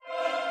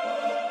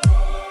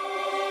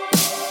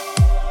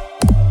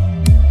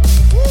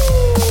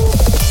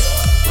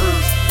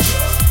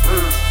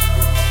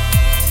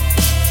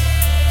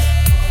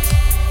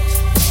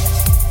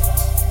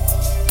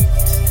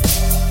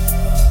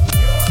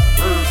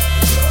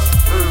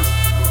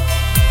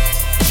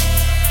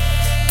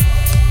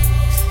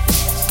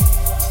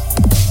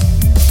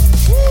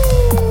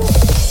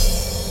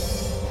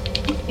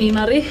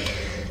Inari.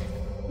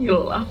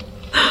 Illa.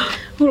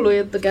 Hullu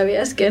juttu kävi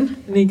äsken.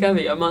 Niin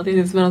kävi jo. Mä otin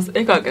siis menossa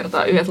eka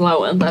kertaa yhdessä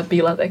lauantai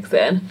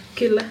pilatekseen.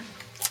 Kyllä.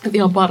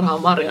 Ihan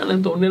parhaan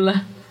Mariannen tunnille.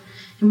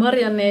 Ja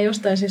Marianne ei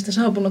jostain syystä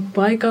saapunut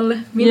paikalle.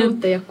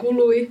 Minuutteja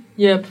kului.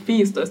 Jep,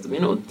 15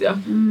 minuuttia.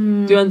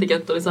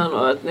 Työntekijät tuli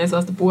sanoa, että ne ei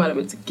saa sitä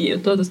puhelimitse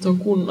kiinni. Toivottavasti on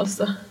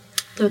kunnossa.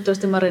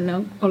 Toivottavasti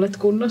Marianne olet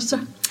kunnossa.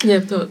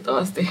 Jep,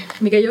 toivottavasti.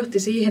 Mikä johti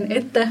siihen,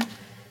 että...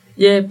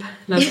 Jep,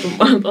 näistä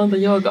kun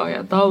on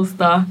joogaohjaaja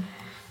taustaa.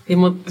 Niin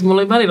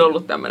mulla oli välillä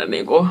ollut tämmönen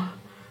niinku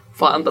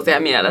fantasia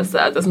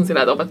mielessä, että jos on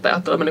sillä, että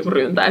opettajat tulee, mä niinku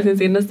ryntäisin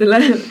sinne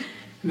silleen,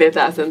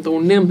 vetää sen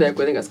tunnin, mutta ei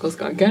kuitenkaan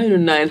koskaan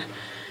käynyt näin.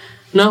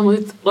 No, mutta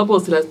sitten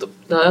lopulta silleen, että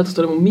tämä ajatus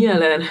tuli mun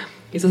mieleen,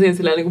 ja se siinä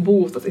silleen niinku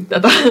boostasit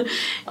tätä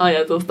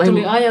ajatusta.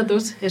 Tuli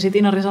ajatus, ja sitten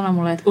Inari sanoi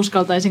mulle, että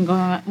uskaltaisinko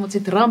mä, mutta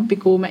sitten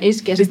ramppikuume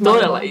iski. Ja siis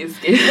todella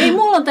iski. Ei,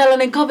 mulla on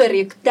tällainen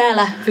kaveri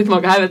täällä. Sitten mä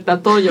alkaa hävettää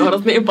ton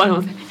johdosta niin paljon,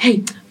 että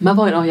hei, mä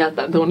voin ohjaa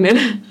tämän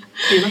tunnin.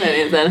 Siinä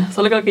menin sen.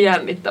 Se oli kaikki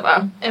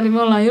jännittävää. Eli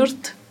me ollaan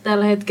just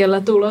tällä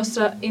hetkellä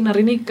tulossa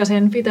Inari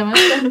Nikkasen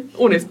pitämästä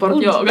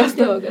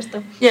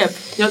Unisport-joogasta. Jep,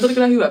 ja tuli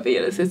kyllä hyvä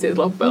fiilis siis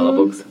siitä loppujen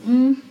lopuksi.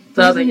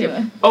 Se on jotenkin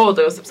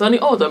outo, se on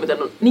niin outoa,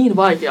 miten on niin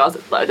vaikea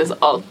asettaa itse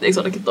alttiiksi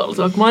jollekin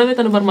tuollaisella. Kun mä olen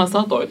vetänyt varmaan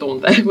 100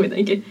 tunteja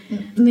kuitenkin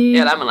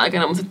elämän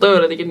aikana, mutta toi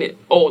oli jotenkin niin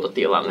outo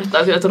tilanne.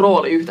 Tai sillä, että se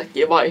rooli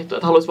yhtäkkiä vaihtuu,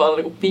 että haluaisi vaan olla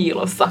niinku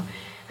piilossa.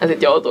 Ja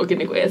sitten joutuukin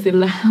niinku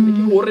esille.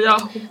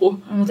 Hurjaa huhu.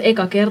 Mutta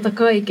eka kerta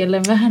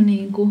kaikelle vähän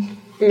niinku...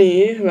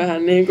 Niin,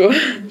 vähän niinku.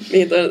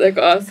 Niin toi nyt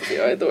eka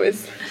asioituisi.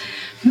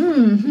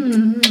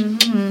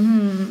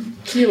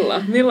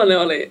 Killa, millainen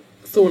oli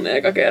sun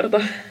eka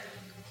kerta?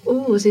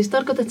 Siis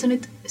tarkoitatko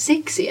nyt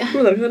seksiä? Mä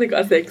tarkoitan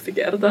ainakaan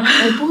seksikertaa.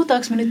 Vai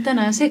puhutaanko me nyt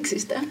tänään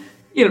seksistä?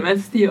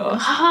 Ilmeisesti joo.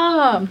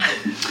 Ahaa.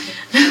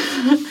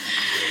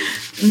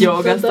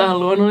 Joogasta on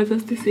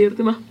luonnollisesti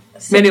siirtymä.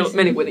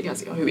 Meni kuitenkin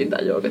ihan hyvin tää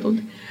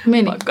joogatunti.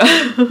 Meni.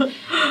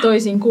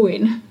 Toisin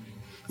kuin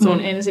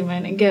mun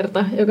ensimmäinen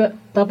kerta, joka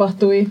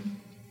tapahtui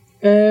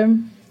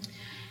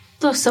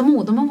tuossa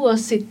muutama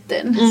vuosi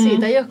sitten.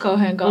 Siitä ei ole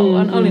kauhean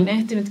kauan. Olin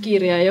ehtinyt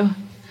kirjaa jo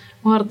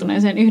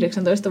varttuneeseen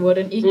 19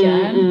 vuoden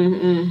ikään,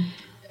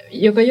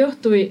 joka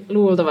johtui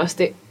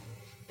luultavasti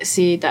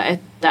siitä,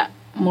 että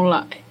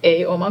mulla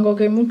ei oman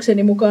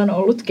kokemukseni mukaan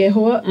ollut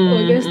kehoa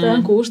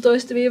oikeastaan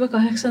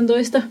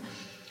 16-18.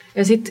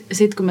 Ja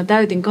sit kun mä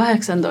täytin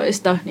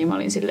 18, niin mä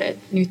olin silleen,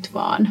 että nyt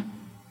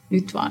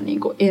vaan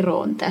niinku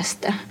eroon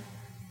tästä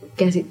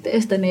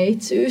käsitteestä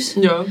neitsyys.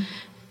 Joo.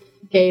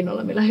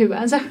 Keinolla millä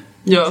hyvänsä.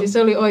 Joo. Siis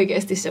se oli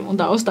oikeasti se mun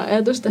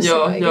tausta-ajatus tässä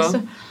kaikessa.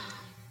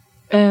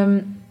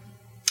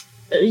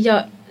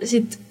 Ja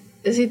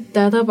sit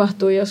tää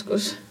tapahtui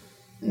joskus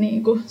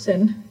niinku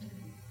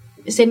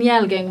sen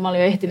jälkeen, kun mä olin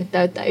jo ehtinyt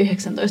täyttää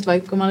 19,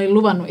 vaikka mä olin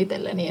luvannut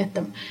itselleni,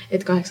 että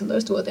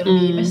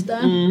 18-vuotiaana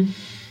viimeistään.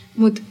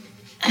 Mut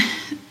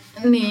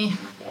niin,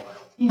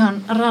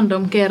 ihan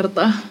random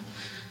kerta.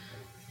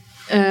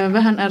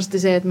 Vähän ärsytti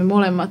se, että me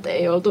molemmat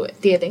ei oltu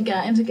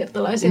tietenkään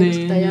ensikertalaisia,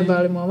 koska tämä jäbä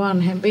oli mua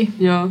vanhempi.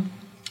 Joo.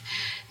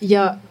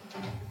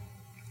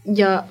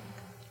 Ja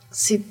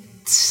sit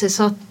se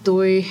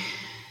sattui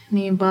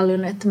niin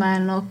paljon, että mä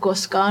en ole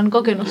koskaan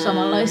kokenut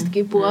samanlaista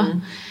kipua.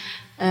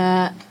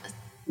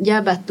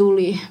 Jäbä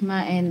tuli,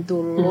 mä en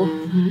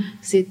tullut.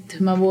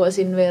 Sitten mä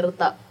vuosin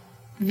verta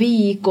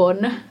viikon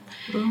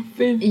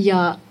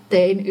ja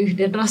tein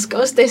yhden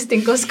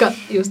raskaustestin, koska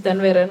just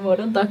tämän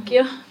verenvuodon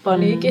takia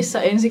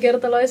paniikissa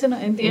ensikertalaisena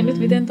en tiennyt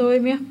miten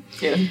toimia.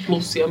 Ja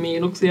plussia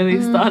miinuksia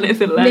listaan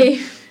esille. Niin.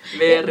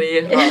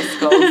 Veri,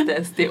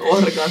 raskaustesti,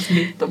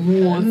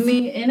 orgasmittomuus.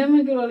 Niin,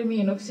 enemmän kyllä oli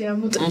miinuksia,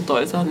 mutta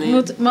toisaalta niin.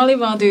 Mut mä olin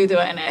vaan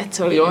tyytyväinen, että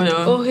se oli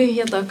ohi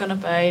ja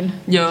takanapäin.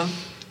 Joo.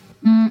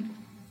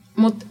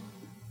 Mutta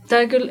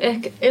tämä kyllä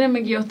ehkä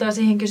enemmänkin johtaa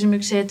siihen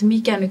kysymykseen, että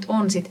mikä nyt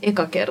on sit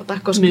eka kerta,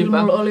 koska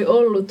kyllä mulla oli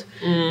ollut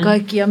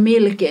kaikkia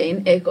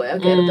melkein ekoja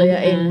kertoja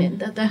ennen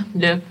tätä.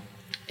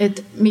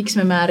 Että miksi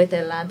me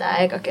määritellään tämä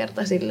eka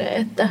kerta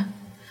silleen, että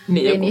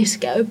penis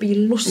käy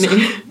pillussa.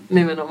 Niin,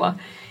 nimenomaan.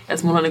 Ja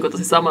mulla on niinku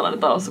tosi samanlainen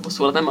tausta kuin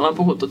sulla, että me ollaan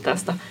puhuttu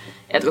tästä,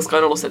 että koska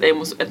on ollut se,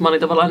 että mä olin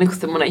tavallaan niinku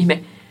semmoinen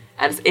ihme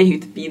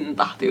ehyt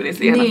pinta tyyli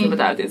siihen, että mä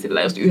täytin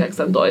sillä just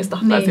 19.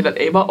 Tai sillä,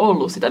 että ei vaan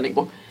ollut sitä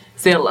niinku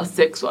sellaista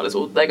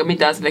seksuaalisuutta eikä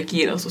mitään sille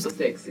kiinnostusta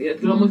seksiin.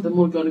 Kyllä mä muistan, että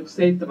mullakin on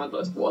niinku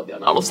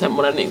 17-vuotiaana ollut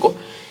semmoinen niinku,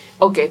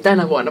 okei,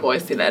 tänä vuonna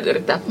voisi silleen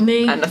yrittää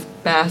ns.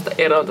 Päästä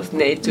eroon tästä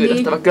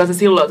neitsyydestä, vaikka kyllä se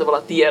silloin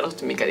tavallaan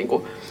tiedosti, mikä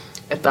niinku,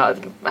 että on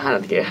vähän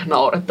jotenkin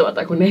naurettava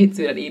tai kuin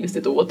neitsyyden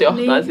instituutio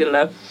tai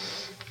silleen.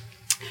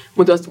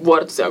 Mutta jos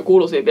vuodet tosiaan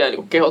kuului siihen vielä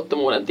niinku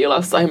kehottomuuden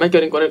tilassa, ja mäkin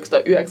olin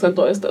niin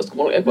 19, kun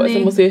mulla oli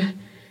semmosia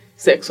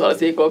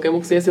seksuaalisia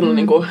kokemuksia, ja silloin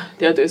niinku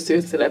tietysti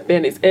syystä silleen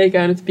penis ei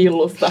käynyt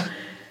pillusta,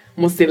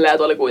 mutta silleen,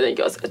 että oli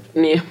kuitenkin,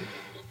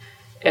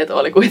 että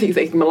oli kuitenkin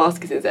se, että mä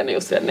laskisin sen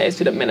just sen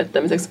neitsyyden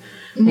menettämiseksi.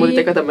 Mutta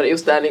eikä tämmönen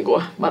just tää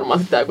niinku, varmaan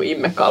sitten tää kun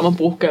immekalman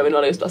puhkeaminen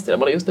oli just taas mä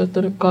olin just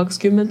näyttänyt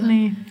 20.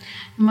 Niin.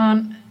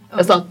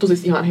 Ja sattui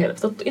siis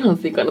ihan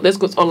sikana.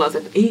 Joskus ollaan se,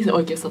 että ei se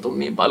oikein satu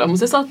niin paljon,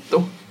 mutta se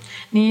sattui.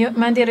 Niin,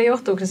 mä en tiedä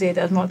johtuuko se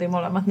siitä, että me oltiin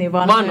molemmat niin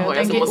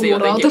vanhoja semmosia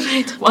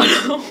uhrautuneita.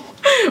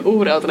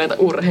 Uhrautuneita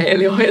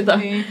urheilijoita.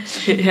 Niin.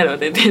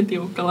 Helvetin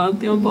tiukka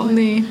lantion pohja.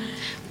 Niin.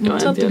 Mutta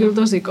se otti kyllä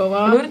tosi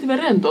kovaa. Me yritimme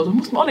rentoutua.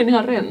 Musta mä olin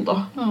ihan rento.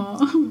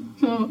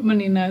 Mä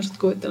niin näin sut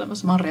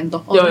kuvittelemassa. Mä oon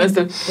rento. Joo, ja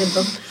sitten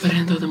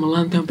rentouta mun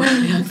lantion pohja.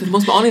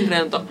 Musta mä olin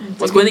rento.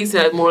 Mutta kuitenkin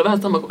siellä, että mulla oli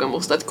vähän sama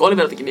kokemusta, että kun oli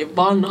vielä jotenkin niin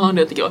vanha, niin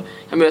jotenkin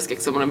ja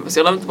myöskin semmoinen,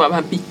 jollain vaan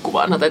vähän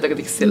pikkuvanha tai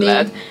jotenkin silleen,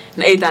 että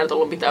ei tää nyt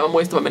ollut mitään. Mä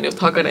muistan, mä menin just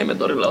Hakaniemen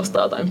torille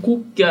ostaa jotain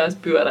kukkia ja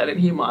pyöräilin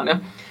himaan ja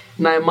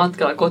näin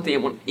matkalla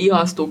kotiin mun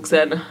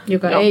ihastuksen.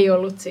 Joka ei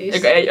ollut siis.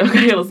 Joka ei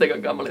ollut se,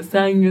 jonka mä olin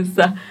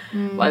sängyssä.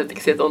 Vaan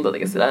jotenkin siitä tuntui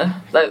jotenkin sillä,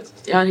 tai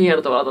ihan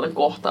hieno tavalla tuonne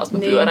kohtaus. Mä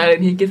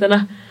pyöräilin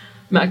hikisenä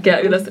mäkeä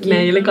ylös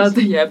neilikat.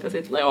 Jep, ja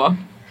sit joo.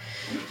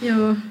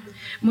 Joo.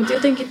 Mutta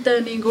jotenkin tää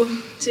niinku,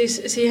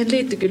 siis siihen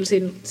liittyi kyllä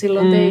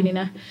silloin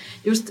teininä.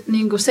 Just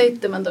niinku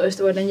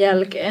 17 vuoden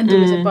jälkeen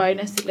tuli se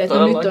paine silleen,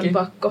 että nyt on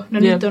pakko. No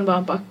nyt on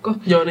vaan pakko.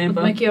 Joo,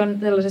 niinpä. Mut mäkin on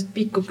tällaisesta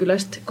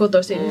pikkukylästä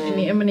kotoisin,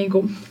 niin en mä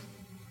niinku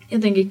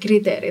jotenkin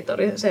kriteerit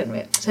oli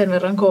sen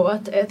verran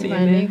kovat, että mä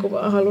en niinku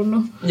vaan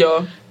halunnut.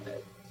 Joo.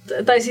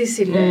 Tai siis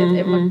silleen,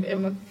 että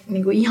en mä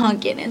niinku ihan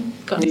kenen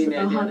kanssa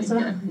tahansa.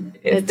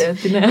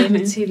 Esteettinen. Ei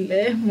nyt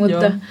silleen,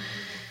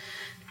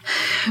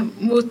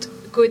 mutta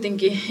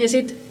kuitenkin. Ja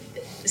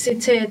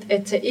sit se,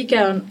 että se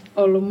ikä on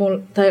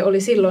ollut tai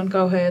oli silloin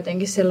kauhean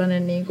jotenkin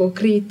sellainen niinku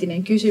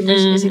kriittinen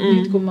kysymys. Ja sit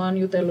nyt kun mä oon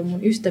jutellut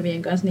mun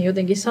ystävien kanssa, niin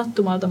jotenkin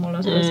sattumalta mulla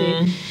on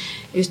sellaisia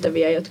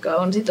ystäviä, jotka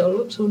on sit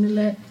ollut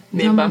suunnilleen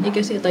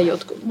samanikäisiä tai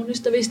jotkut mun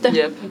ystävistä,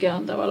 mikä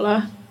on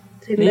tavallaan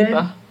silleen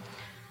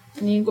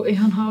niinku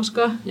ihan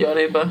hauskaa. Joo,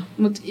 niinpä.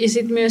 Ja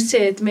sit myös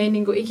se, että me ei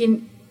niinku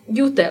ikin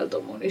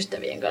juteltu mun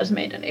ystävien kanssa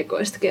meidän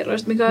ekoista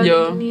kerroista, mikä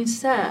on niin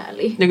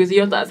sääli. Ja kyllä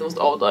jotain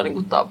semmoista outoa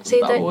niinku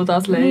tabua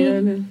taas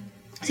leijäilee.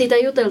 Siitä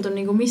ei juteltu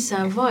niinku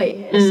missään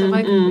vaiheessa,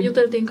 vaikka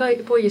juteltiin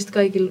pojista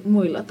kaikilla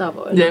muilla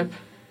tavoilla. Jep.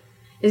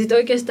 Ja sitten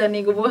oikeastaan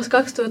niinku vuosi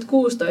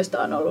 2016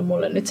 on ollut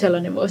mulle nyt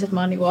sellainen vuosi, että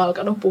mä oon niinku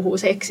alkanut puhua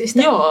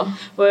seksistä. Joo.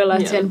 Voi olla,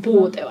 että sen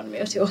puute on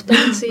myös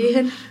johtanut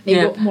siihen,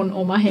 niinku mun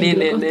oma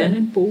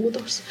henkilökohtainen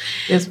puutos.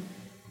 Yes.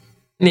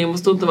 Niin,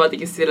 musta tuntuu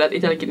jotenkin sillä, että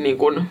itselläkin niin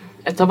kun,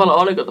 että tavallaan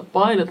oli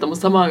painetta,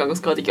 mutta samaan aikaan,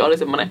 koska jotenkin oli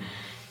semmoinen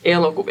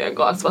elokuvien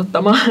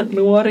kasvattama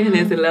nuori,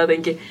 niin sillä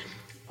jotenkin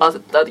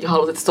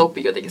halusi, että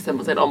sopii jotenkin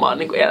semmoisen omaan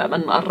niin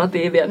elämän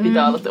narratiiviin, että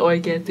pitää olla se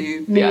oikea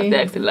tyyppi, ja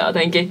teekö sillä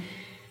jotenkin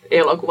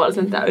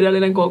elokuvallisen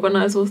täydellinen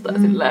kokonaisuus tai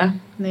silleen.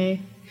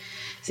 Niin.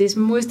 Siis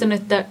mä muistan,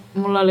 että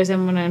mulla oli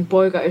semmoinen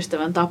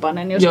poikaystävän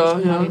tapainen, joskus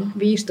kun mä olin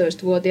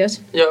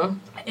 15-vuotias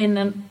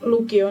ennen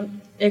lukion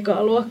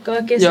ekaa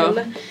luokkaa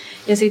kesällä.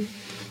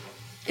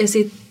 Ja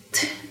sit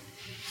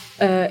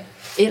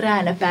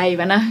eräänä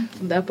päivänä,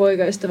 kun tää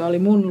poikaystävä oli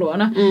mun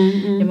luona,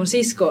 ja mun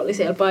sisko oli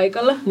siellä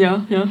paikalla.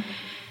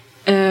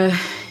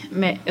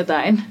 Me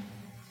jotain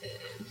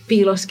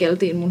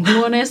piiloskeltiin mun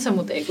huoneessa,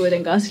 mutta ei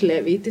kuitenkaan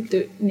silleen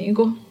viittitty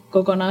niinku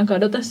kokonaan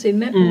kadota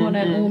sinne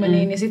huoneen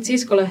uumeniin. Ja sit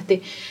sisko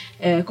lähti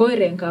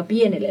koirien kanssa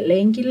pienelle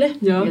lenkille.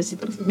 Joo, ja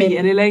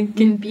pieni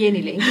lenkki.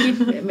 Pieni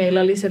lenkki.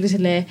 Meillä oli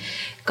silleen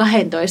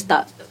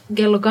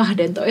kello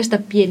 12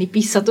 pieni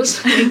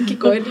pissatuslenkki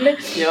koirille.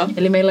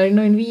 Eli meillä oli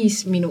noin 5-10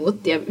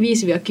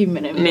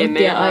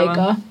 minuuttia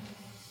aikaa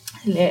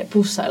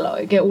pussailla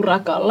oikein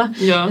urakalla.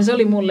 Ja se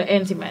oli mulle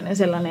ensimmäinen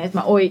sellainen, että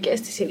mä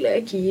oikeasti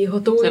silleen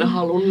kiihotuin. Sen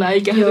halun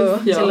läikähdys. Joo,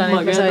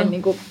 sellainen, että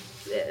mä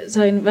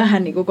sain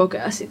vähän niinku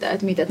kokea sitä,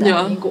 että mitä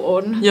tää niinku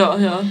on.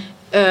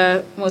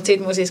 Mutta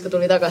sitten mun sisko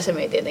tuli takaisin ja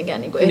me ei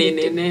tietenkään niinku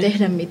ehditty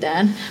tehdä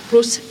mitään.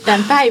 Plus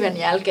tämän päivän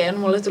jälkeen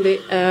mulle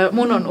tuli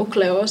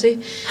mononukleoosi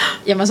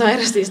ja mä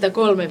sairastin sitä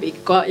 3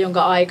 viikkoa,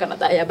 jonka aikana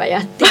tää jäbä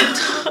jätti.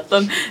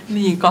 On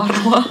niin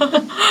karua.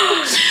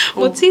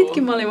 Mutta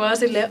sitkin mä olin vaan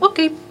silleen,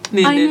 okei,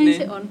 näin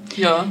se on.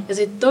 Joo. Ja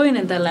sitten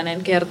toinen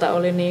tällainen kerta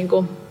oli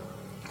niinku,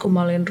 kun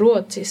mä olin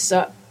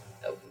Ruotsissa,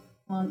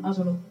 mä oon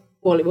asunut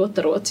puoli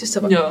vuotta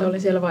Ruotsissa, vaikka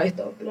olin siellä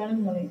vaihto-oppilainen,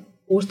 kun mä olin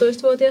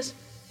 16-vuotias.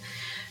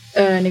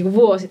 Niin kuin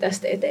vuosi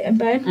tästä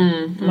eteenpäin.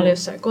 Mä olin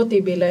jossain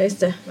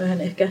kotibileissä,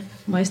 vähän ehkä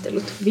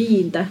maistellut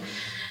viintä.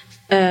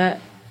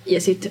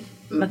 Ja sitten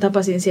mä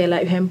tapasin siellä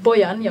yhden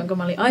pojan, jonka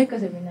mä olin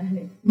aikaisemmin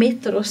nähnyt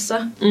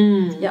metrossa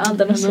ja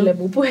antanut sille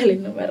mun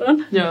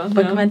puhelinnumeron,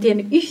 vaikka mä en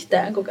tiennyt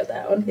yhtään, kuka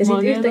tää on. Ja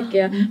sitten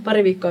yhtäkkiä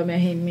pari viikkoa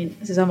myöhemmin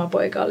se sama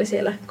poika oli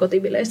siellä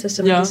kotibileissä,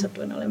 jossa mäkin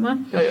satuin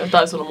olemaan. Joo,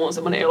 taisi olla mun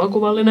semmoinen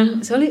elokuvallinen.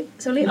 Se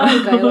oli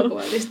aika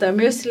elokuvallista. Ja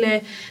myös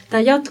silleen,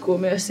 tää jatkuu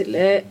myös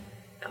silleen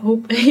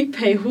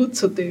hei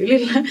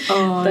hutsutyylillä.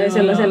 Tai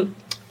sellaisella,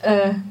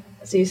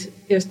 siis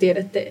jos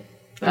tiedätte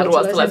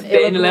ruotsalaiset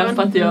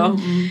teinileffat,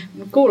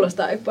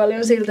 kuulostaa aika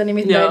paljon siltä,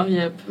 nimittäin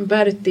me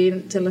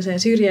päädyttiin sellaiseen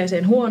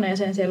syrjäiseen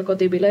huoneeseen siellä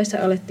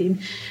kotibileissä, alettiin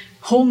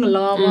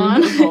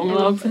honglaamaan,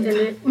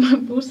 eli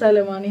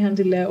pussailemaan ihan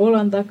silleen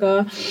olan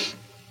takaa.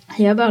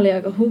 Jäbä oli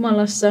aika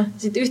humalassa.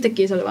 Sitten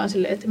yhtäkkiä se oli vaan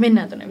silleen, että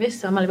mennään tuonne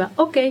vessaan. Mä olin vaan,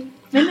 okei,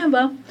 mennään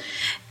vaan.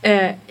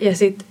 Ja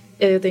sitten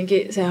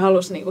jotenkin se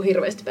halusi niinku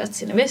hirveästi päästä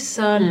sinne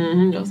vessaan.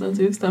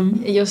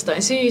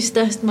 Jostain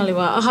syystä. Sitten mä olin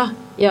vaan, aha.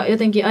 Ja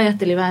jotenkin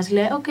ajattelin vähän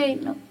silleen, okei,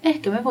 no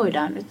ehkä me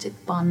voidaan nyt sit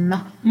panna.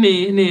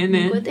 Niin.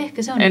 Että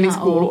ehkä se on en ihan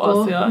kuulu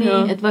ok. asiaa.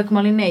 Niin, että vaikka mä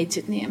olin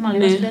neitsyt, niin mä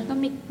olin vaan silleen, että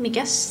no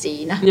mikäs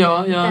siinä.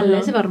 Joo.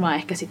 Tälleen se varmaan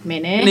ehkä sit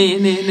menee.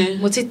 Niin.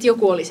 Mut sit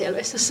joku oli siellä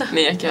vessassa.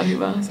 Niin, ehkä on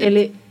hyvä.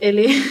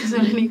 Eli se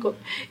oli niinku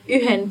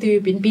yhden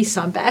tyypin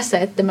pissan päässä,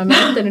 että mä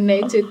menettänyt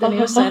neitsyyttäni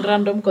jossain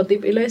random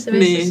kotipileissä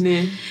vessassa.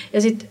 Niin.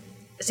 Ja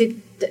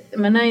sitten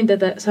mä näin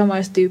tätä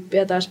samaista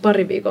tyyppiä taas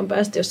pari viikon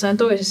päästä jossain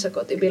toisessa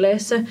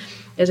kotipileissä.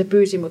 Ja se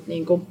pyysi mut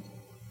niinku,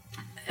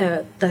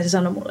 tai se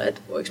sanoi mulle,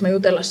 että voiko mä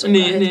jutella sun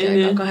hetken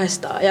aikaa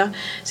kahdestaan. Ja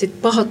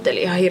sitten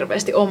pahoitteli ihan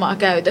hirveästi omaa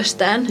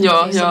käytöstään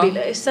niissä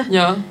bileissä.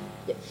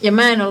 Ja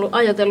mä en ollut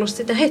ajatellut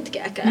sitä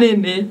hetkeäkään.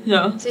 Niin,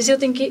 joo. Siis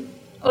jotenkin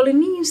oli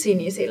niin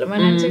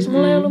sinisilmäinen. Siis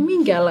mulla ei ollut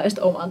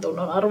minkäänlaista oman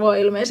tunnon arvoa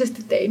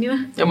ilmeisesti teininä.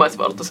 Ja mä olisin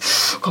vaan ollut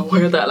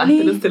kauan jotain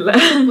lähtenyt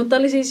silleen. Mutta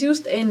oli siis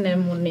just ennen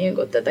mun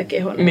niinku tätä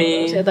kehon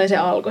tai se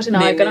alkoi siinä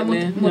aikana.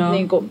 Mutta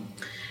niinku,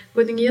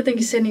 kuitenkin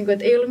jotenkin se, niinku,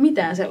 että ei ollut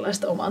mitään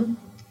sellaista oman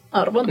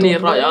arvon tuntua.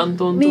 Niin, rajan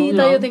tuntua. Niin,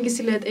 tai jotenkin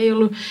silleen, että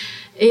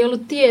ei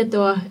ollut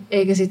tietoa,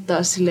 eikä sitten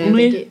taas silleen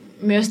jotenkin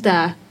myös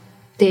tää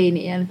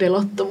teinien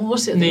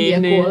pelottomuus ja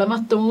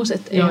kuolemattomuus,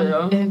 että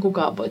eihän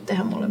kukaan voi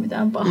tehdä mulle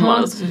mitään pahaa. Mä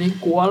olisin niin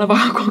kuolevaa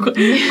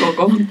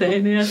koko mun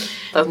teiniä.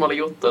 Tai mä olin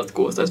juttu, että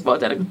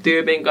 16-vuotiaana niin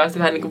tyypin kanssa,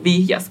 hän niin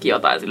vihjaskin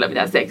jotain sille,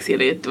 mitä seksiin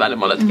liittyvää, niin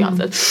mä olin ihan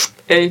se, että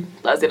ei,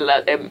 tai sillä,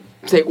 että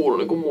se ei kuulu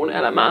niin mun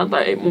elämään,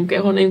 tai ei mun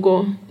keho niin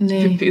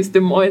pysty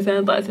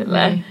moiseen, tai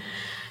silleen.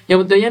 Ja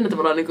mutta on jännä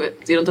tavallaan, niin kuin,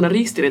 siinä on tuonne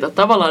ristiriita,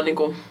 tavallaan, niin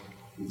kuin,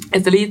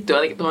 että se liittyy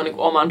jotenkin tuohon niin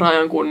oman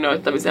rajan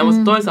kunnioittamiseen,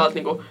 mutta toisaalta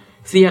niin kuin,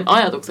 siihen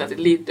ajatukseen sit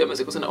liittyy myös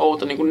joku sellainen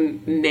outo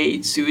niin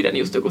neitsyyden,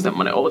 just joku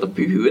semmoinen outo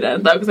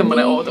pyhyyden tai joku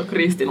semmoinen outo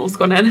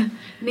kristinuskonen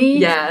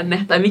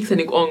jäänne. Tai miksi se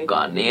niin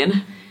onkaan niin?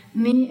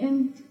 Niin,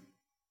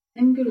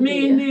 en kyllä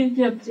tiedä. Niin,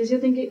 jep. Siis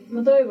jotenkin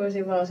mä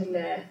toivoisin vaan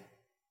silleen,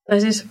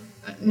 tai siis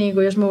niin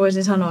kuin jos mä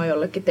voisin sanoa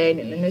jollekin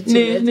teinille nyt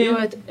silleen,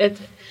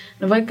 että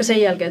no vaikka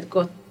sen jälkeen, että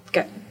kun oot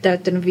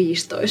täyttänyt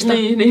 15,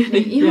 niin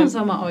ihan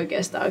sama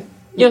oikeastaan.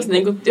 Jos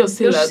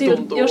siltä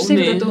tuntuu. Jos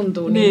siltä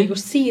tuntuu, niin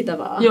siitä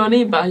vaan. Joo,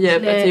 niinpä,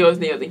 jep, että se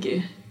olisi niin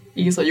jotenkin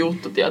iso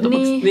juttu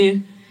tietomaksi.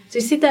 Niin.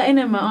 Siis sitä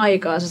enemmän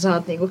aikaa sä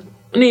saat niinku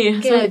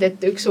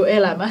käytettyksi sun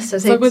elämässä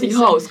seksissä. Se on kuitenkin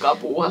hauskaa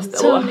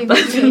puuhastelua. Se on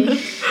niin.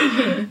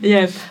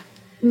 Jep.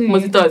 Niin.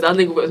 Mutta sitten toisaalta,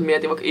 niin jos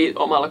mietin vaikka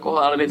omalla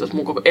kohdalla, niin jos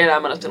mun koko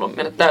elämänä se on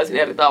mennyt täysin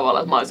eri tavalla,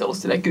 että mä olisin ollut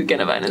silleen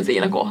kykeneväinen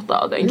siinä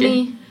kohtaa jotenkin.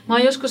 Niin. Mä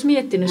oon joskus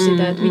miettinyt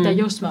sitä, että mitä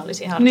jos mä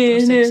olisin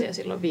harrastanut seksiä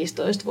silloin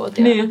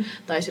 15-vuotiaana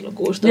tai silloin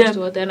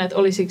 16-vuotiaana, että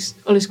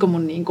olisiko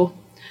mun niinku,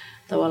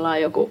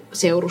 tavallaan joku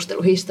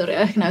seurusteluhistoria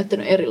ehkä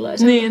näyttänyt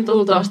erilaisen. Niin,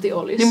 luultavasti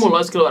olisi. Niin mulla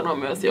olisi kyllä varmaan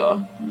myös, joo.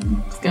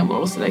 Koska mulla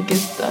ollut silleen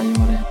ketään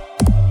juuri.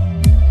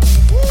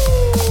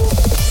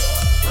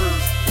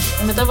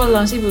 Ja me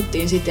tavallaan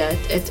sivuttiin sitä,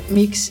 että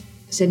miksi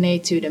se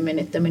neitsyyden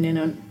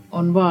menettäminen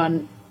on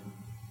vaan,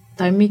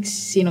 tai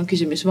miksi siinä on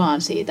kysymys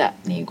vaan siitä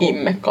niinku,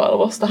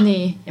 immekalvosta.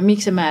 Niin, ja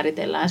miksi se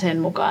määritellään sen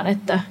mukaan,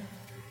 että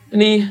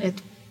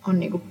on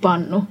niinku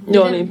pannu.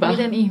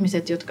 Miten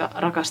ihmiset, jotka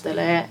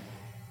rakastelee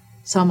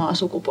samaa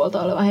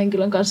sukupuolta olevan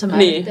henkilön kanssa,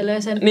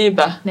 määrittelee sen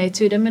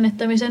neitsyyden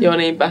menettämisen? Joo,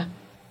 niinpä.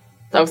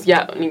 Tai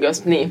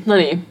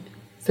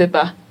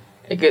sepä.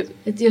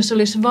 Että jos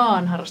olisi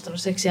vaan harrastanut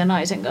seksiä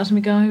naisen kanssa,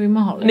 mikä on hyvin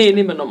mahdollista. Niin,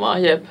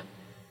 nimenomaan, jep.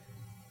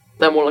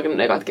 Tai mullakin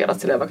ne ekat kerrat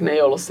silleen, vaikka ne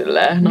ei ollut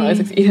silleen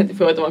naiseksi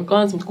identifioituvan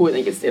kanssa, mutta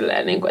kuitenkin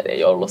silleen, niin kuin, että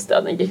ei ollut sitä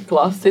jotenkin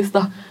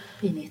klassista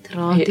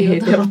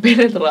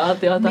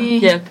penetraatiota.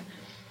 Niin. Jep.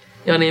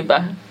 Ja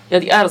niinpä.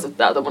 Jotenkin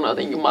ärsyttää tommonen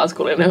jotenkin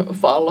maskuliinen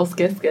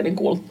falloskeskeinen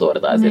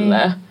kulttuuri tai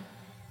silleen.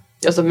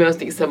 Jos on myös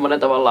semmoinen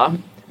tavallaan.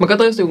 Mä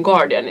katsoin just joku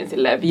Guardianin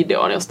silleen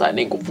videon jostain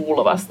niinku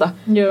vulvasta.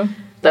 Joo.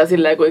 Tai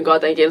silleen kuinka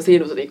jotenkin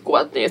sinusotit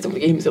kuvat niistä,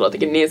 mutta ihmisillä on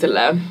jotenkin niin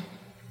silleen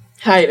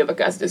häilyvä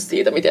käsitys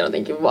siitä, miten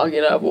jotenkin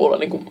vagina ja vulva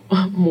niinku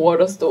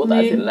muodostuu.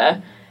 Tai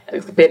silleen,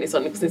 että penis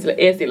on niinku silleen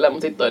esillä,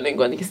 mutta sitten toi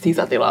niinku jotenkin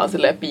sisätila on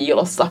silleen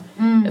piilossa.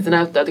 Että se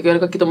näyttää, että kyllä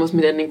kaikki tommoista,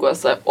 miten niinku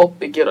jossain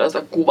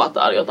oppikirjoissa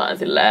kuvataan jotain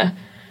silleen,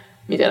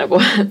 miten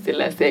joku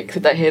silleen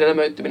seksi tai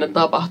hedelmöittyminen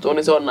tapahtuu,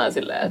 niin se on näin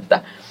silleen,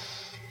 että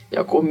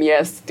joku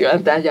mies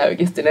työntää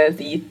jäykistyneen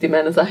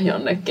siittimensä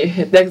jonnekin.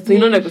 Että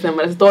siinä on joku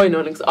semmoinen, se toinen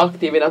on niinku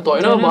aktiivinen,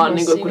 toinen on vaan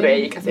niinku joku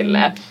reikä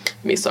silleen,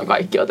 missä on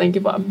kaikki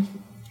jotenkin vaan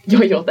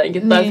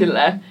jotenkin. Tai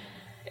silleen,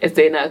 että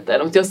se ei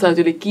näyttänyt. Mutta jossain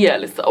yli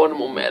kielissä on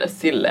mun mielestä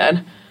silleen.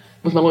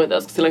 Mutta mä luin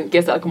taas silloin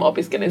kesällä, kun mä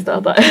opiskelin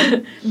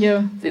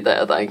sitä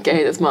jotain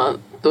kehitysmaan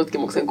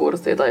tutkimuksen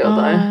kurssia tai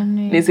jotain.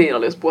 Niin siinä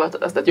oli just puhetta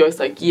tästä, että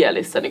joissain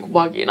kielissä niin kuin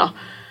vagina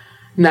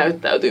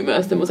näyttäytyy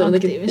myös semmoisena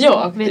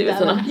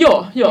aktiivisena.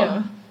 Joo.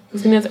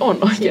 Koska niin se on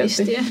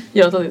oikeasti. Siistiä.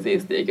 Joo, tosi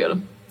siistiä kyllä.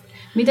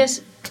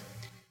 Mites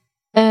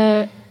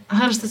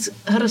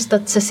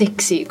harrastat sä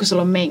seksiä, kun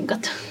sulla on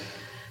menkat?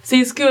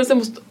 Siis kyllä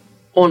semmoista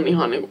on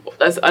ihan niinku,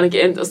 tai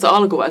ainakin jossain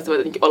alkuvaiheessa voi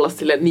jotenkin olla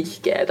silleen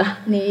nihkeetä.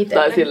 Niin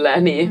tai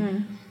silleen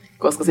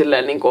koska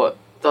silleen niinku,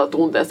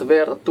 tunteesta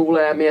verta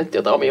tulee ja miettii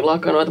jotain omia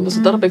lakanoita, mutta se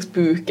on tarpeeksi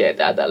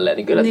pyyhkeitä ja tälleen,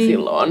 niin kyllä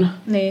silloin.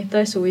 Niin,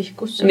 tai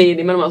suihkussa. Niin,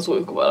 nimenomaan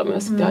suihku voi olla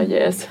myös ihan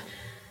jees.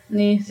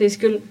 Niin, siis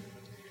kyllä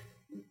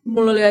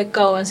mulla oli aika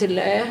kauan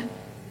silleen,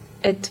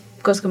 että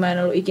koska mä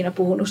en ollut ikinä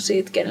puhunut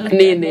siitä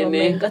kenellekään, mulla on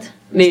menkat,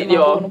 mistä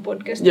mä oon puhunut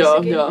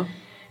podcastissakin.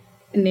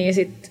 Niin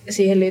sit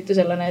siihen liittyi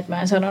sellainen, että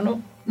mä en sanonut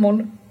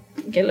mun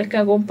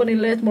kellekään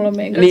kumppanille, että mulla on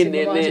menkat,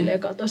 mä vaan silleen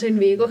katosin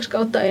viikoksi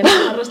kautta, en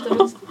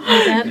harrastanut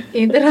mitään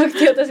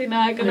interaktiota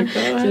siinä aikana.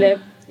 Silleen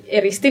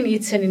eristin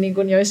itseni, niin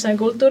kuin joissain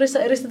kulttuurissa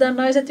eristetään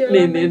naiset,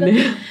 joilla on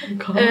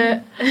menkat.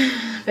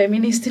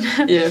 Feministinä.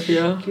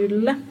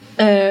 Kyllä.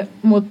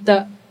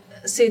 Mutta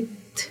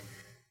sitten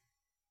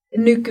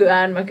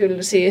nykyään mä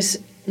kyllä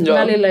siis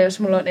välillä, jos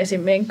mulla on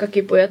esim.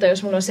 Menkkakipuja tai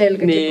jos mulla on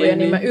selkäkipuja,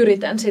 niin mä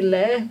yritän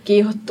silleen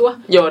kiihottua.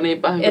 Joo,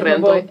 niinpä,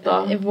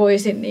 rentouttaa.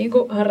 Voisin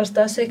niinku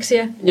harrastaa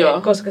seksiä,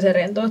 koska se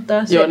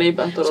rentouttaa. Joo,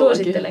 niinpä, todellakin.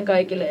 Suosittelen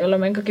kaikille, joilla on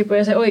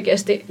menkkakipuja. Se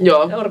oikeasti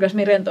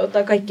orgasmi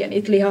rentouttaa kaikkia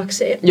niitä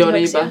lihaksia. Joo,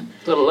 niinpä,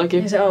 todellakin.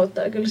 Niin se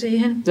auttaa kyllä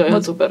siihen. Se on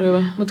ihan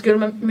superhyvä. Mutta kyllä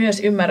mä myös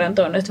ymmärrän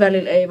tuon, että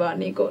välillä ei vaan,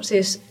 niinku,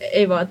 siis,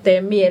 ei vaan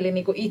tee mieli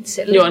niinku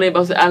itselle. Joo, niinpä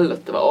on se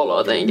ällöttävä olo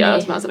jotenkin,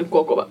 jos mä sanon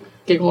koko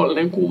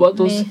kehollinen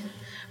kuvatus. Niin.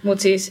 Mut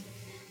siis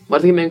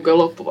varsinkin menkkojen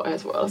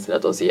loppuvaiheessa voi olla sitä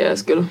tosi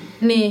jees kyllä.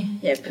 Niin,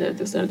 jep. Et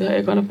jos se nyt ihan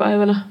ekana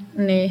päivänä.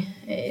 Niin,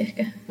 ei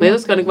ehkä. Me ei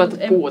tosiaan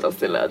välttämättä puhuta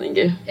silleen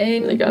jotenkin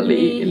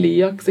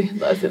liiaksi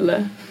tai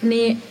silleen.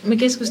 Niin, me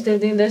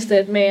keskusteltiin tästä,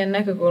 että meidän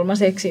näkökulma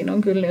seksiin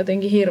on kyllä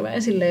jotenkin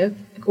hirveän silleen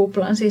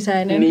kuplan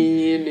sisäinen.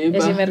 Niin, niinpä.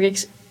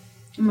 Esimerkiksi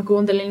mä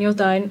kuuntelin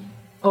jotain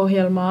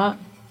ohjelmaa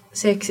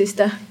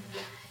seksistä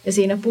ja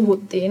siinä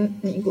puhuttiin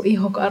niinku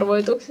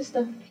ihokarvoituksista,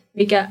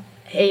 mikä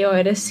ei ole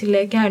edes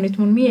silleen käynyt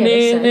mun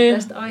mielessä, että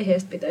tästä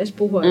aiheesta pitäisi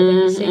puhua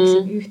jotenkin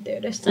seksin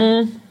yhteydessä.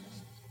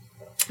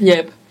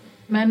 Jep.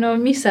 Mä en ole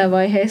missään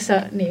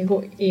vaiheessa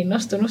niinku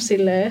innostunut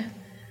silleen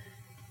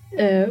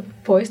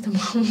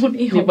poistamaan mun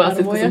ihokarvoja. Niin vaan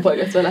sitten kun sun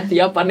poikasta lähti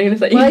Japaniin, niin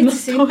sä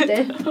innostuit.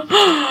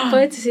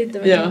 Paitsi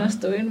sitten mä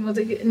innostuin,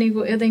 mutta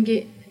niinku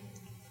jotenkin,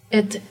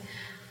 että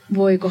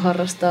voiko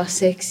harrastaa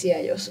seksiä,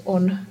 jos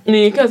on.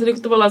 Niin, kyllä se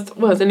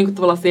niinku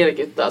tavallaan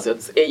selkiyttää asioita,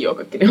 että ei ole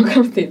kaikki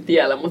niin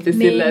tiellä, mutta siis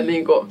silleen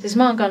niinku. Siis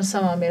mä oon kanssa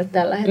samaa mieltä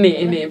tällä hetkellä.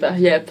 Niin, niinpä,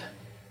 jep.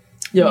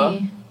 Joo.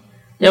 Niin.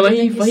 Ja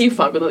mä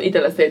hiffaan, kun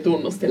itselle se ei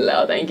tunnu silleen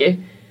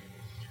jotenkin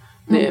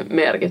niin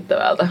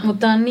merkittävältä. Mutta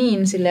tää on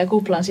niin silleen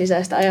kuplan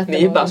sisäistä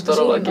ajattelua, koska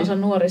suurin osa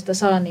nuorista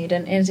saa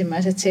niiden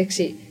ensimmäiset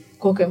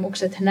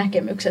kokemukset,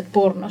 näkemykset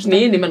pornosta.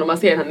 Niin, nimenomaan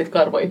siihenhän niitä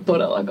karvoja ei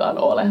todellakaan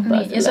ole.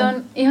 Niin, ja se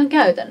on ihan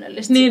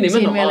käytännöllistä. Niin,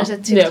 siinä mielessä,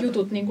 että sit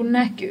jutut niinku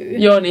näkyy.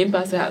 Joo,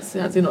 niinpä,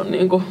 sehän siinä on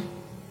niinku.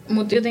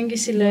 Mut jotenkin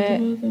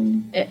silleen,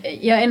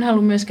 ja en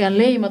halua myöskään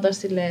leimata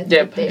silleen,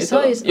 että ei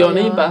saisi. Joo,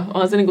 niinpä.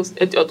 Onhan se niinku,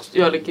 että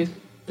joillekin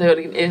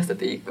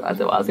estetiikkaa,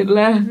 että vaan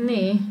silleen.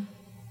 Niin.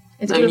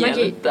 Että kyllä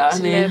mäkin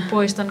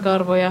poistan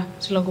karvoja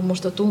silloin, kun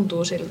musta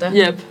tuntuu siltä.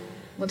 Jep.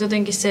 Mutta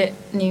jotenkin se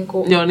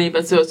niinku. Joo, niinpä,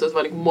 että se olisi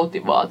vaan niinku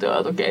motivaatio,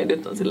 että okei,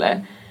 nyt on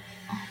silleen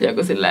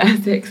joku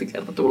silleen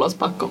seksikerta tulos,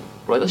 pakko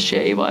ruveta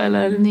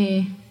sheivailemaan.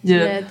 Niin.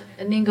 Silleen, että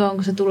niin kauan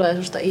kun se tulee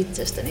susta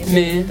itsestä,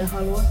 niin mitä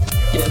haluat.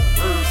 Jep.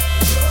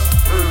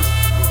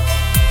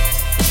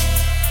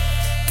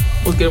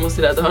 Mut kyllä musta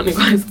silleen, että on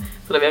niinku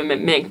tulee vielä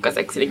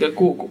menkkaseksi, niin kyllä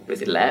kuukuppi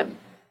silleen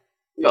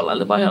jollain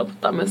tapaa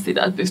helpottaa myös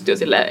sitä, että pystyy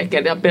silleen ehkä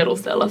ihan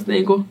perus sellaista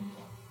niinku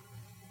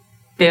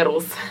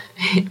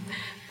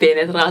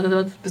penetraatiota,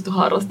 että pystyy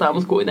harrastamaan,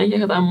 mutta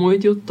kuitenkin jotain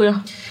muita juttuja.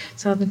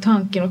 Sä oot nyt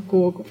hankkinut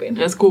kuukupin.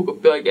 Ja se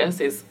kuukuppi oikein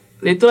siis,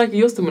 siitä tuleekin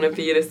just semmoinen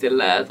fiilis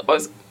silleen, että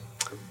olisi.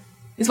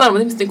 Siis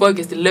varmaan ihmiset niin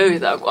oikeasti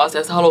löytää joku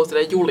asia, jos haluaa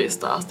silleen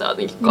julistaa sitä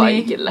jotenkin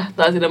kaikille. Niin.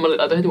 Tai silleen mä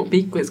laitoin heti mun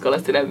pikkuiskolle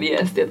silleen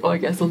viestiä, että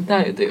oikeasti sun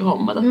täytyy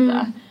hommata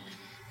tää.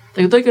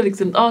 Tai kun toikin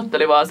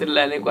ajattelin vaan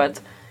silleen,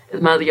 että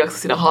mä en jaksa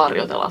siinä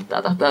harjoitella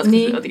tätä. Tai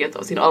jotenkin, että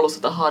siinä alussa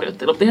jotain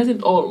harjoittelua. Mutta eihän siinä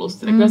nyt ollut.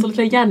 Kyllä se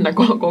oli jännä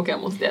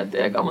kokemus, tietysti.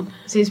 Mutta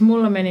siis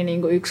mulla meni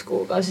niinku 1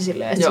 kuukausi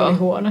silleen, että se oli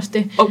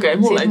huonosti. Okei,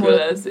 mulla ei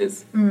kyllä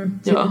siis.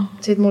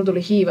 Sit mulla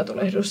tuli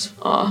hiivatulehdus.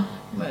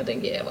 Mä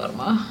jotenkin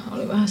varmaan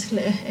oli vähän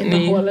silleen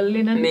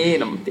epähuolellinen. Niin,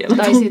 no mutta tiedän.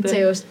 Tai sit se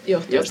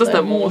johti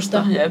jostain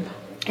muusta. Jep.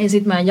 Ja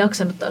sit mä en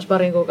jaksanut taas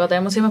parin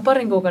kuukauden, mutta mä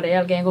parin kuukauden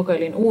jälkeen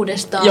kokeilin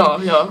uudestaan. Joo.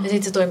 Ja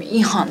sit se toimi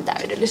ihan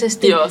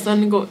täydellisesti. Joo, se on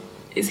niinku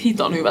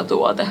hiton hyvä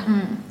tuote.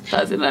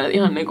 Tai silleen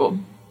ihan niinku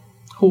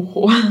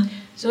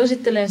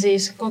Suosittelen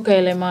siis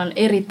kokeilemaan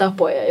eri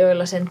tapoja,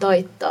 joilla sen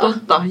taittaa.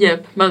 Totta,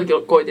 jep. Mä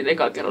koitin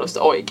ekalla kerralla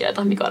sitä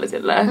oikeeta, mikä oli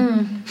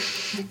silleen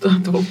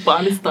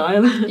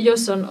tumppaanistyle.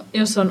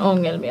 Jos on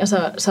ongelmia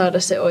saada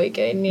se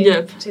oikein, niin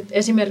sit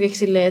esimerkiksi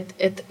silleen,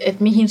 että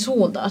mihin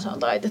suuntaan se on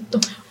taitettu.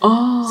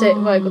 Se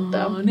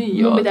vaikuttaa.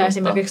 Niin mun pitää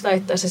esimerkiksi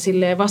taittaa se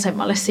silleen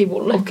vasemmalle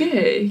sivulle.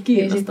 Okei,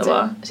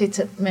 kiinnostavaa. Sit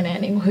se menee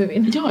niinku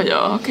hyvin.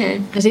 Joo,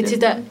 okei. Ja sit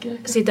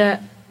sitä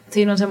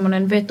siinä on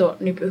semmoinen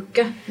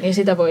vetonypykkä, niin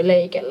sitä voi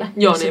leikellä.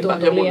 Joo, niinpä.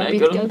 Ja mulla ei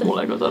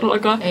kyllä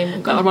todellakaan. Ei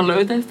munkaan. Varmaan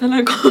löytäisi tällä,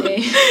 kun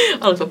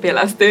alkoi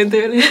pelästyyn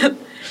tyyliin.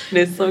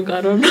 Nyt se on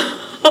kadonnut.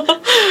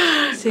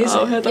 Siis,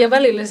 ja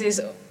välillä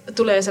siis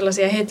tulee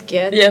sellaisia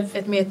hetkiä,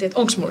 että miettii, että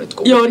onko mulla nyt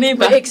kuume. Joo,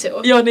 niinpä. Vai eikö se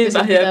ole? Joo, niinpä. Ja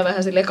sitten pitää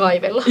vähän silleen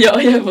kaivella. Joo,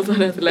 mutta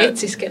se on silleen...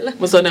 Etsiskellä.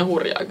 Mutta se on ihan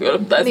hurjaa kyllä.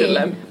 Tai niin,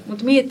 silleen...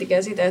 mutta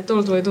miettikää sitä, että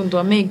tuolla tuli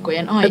tuntua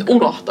menkkojen aikana. Että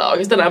unohtaa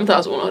oikeastaan. Näin mä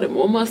taas unohdin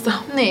muun muassa.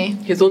 Niin.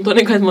 Ja tuntuu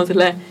niin kuin, että mä oon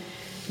silleen...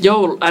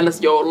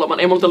 joululoman.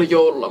 Ei mulla ollut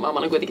joululomaa, mä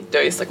olin kuitenkin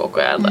töissä koko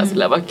ajan. Tai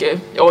silleen, vaikka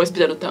olisi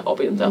pitänyt tehdä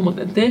opintoja,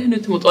 mutta en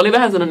tehnyt. Mutta oli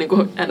vähän sellainen niin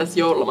kuin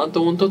joululoman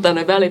tuntu, tai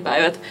ne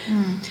välipäivät.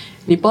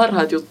 Niin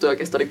parhaat juttuja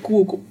oikeastaan oli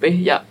Kuukuppi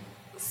ja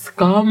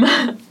Scam.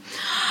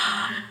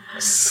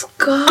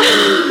 Scam!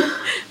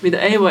 Mitä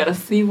ei voida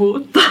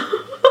sivuuttaa.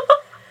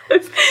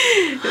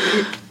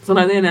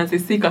 Sanoit enää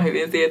siis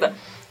sikahyvin siitä,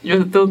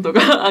 jos tuntuu,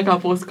 kun alkaa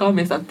puhua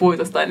Scamista,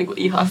 puitosta tai niinku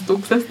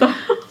ihastuksesta.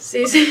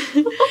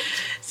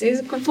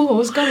 Siis kun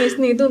puhuu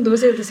Scamista, niin tuntuu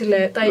siltä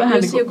silleen... Tai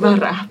vähän jos niinku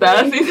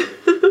värähtää siitä.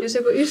 Jos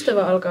joku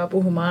ystävä alkaa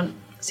puhumaan,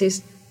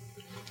 siis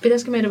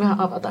pitäisikö meidän vähän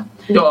avata?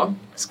 Joo.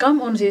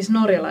 Scam on siis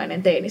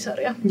norjalainen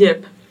teinisarja.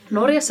 Jep.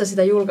 Norjassa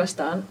sitä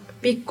julkaistaan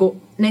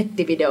pikku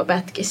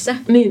nettivideopätkissä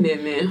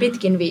Niin.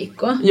 pitkin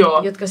viikkoa,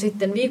 Joo. jotka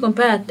sitten viikon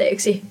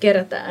päätteeksi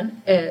kerätään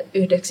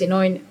yhdeksi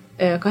noin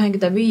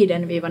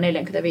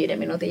 25-45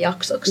 minuutin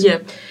jaksoksi.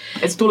 Jep.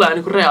 Että se tulee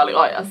niinku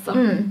reaaliajassa.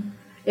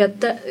 Ja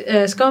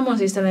Scam on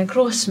siis tällainen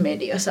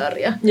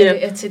cross-media-sarja.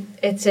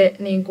 Että se,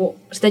 niinku,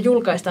 sitä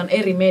julkaistaan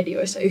eri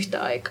medioissa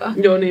yhtä aikaa.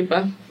 Joo,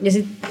 niinpä.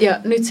 Ja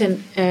nyt sen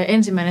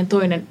ensimmäinen,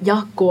 toinen ja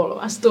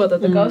kolmas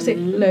tuotantokausi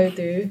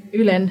löytyy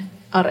Ylen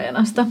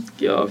Areenasta.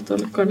 Joo,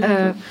 tuolle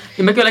kannattaa.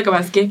 Ja mä kyllä aika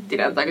vähän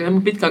skeptinen, tai en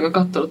mä pitkään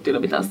katsonut kyllä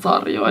mitään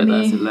sarjoita.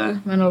 Niin,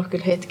 silleen. mä en ollut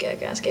kyllä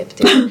hetkeäkään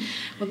skeptinen.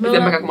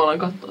 Miten mäkään, kun mä aloin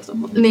katsoa sen.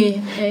 Mutta...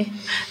 Niin, ei.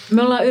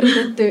 Me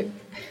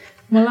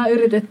ollaan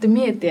yritetty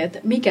miettiä, että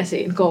mikä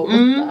siinä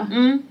kouluttaa.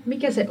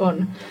 Mikä se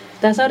on?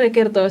 Tämä sarja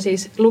kertoo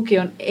siis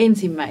lukion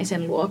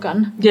ensimmäisen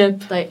luokan. Jep.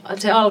 Tai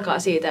se alkaa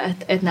siitä,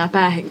 että nämä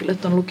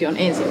päähenkilöt on lukion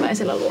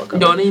ensimmäisellä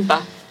luokalla. Joo,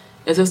 niinpä.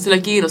 Ja se on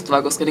silleen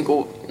kiinnostavaa, koska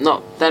niinku,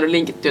 no, tämä nyt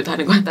linkittyy tähän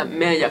niinku, tämän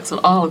meidän jakson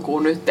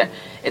alkuun nyt.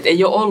 Että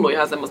ei ole ollut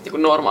ihan semmoista niinku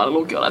normaali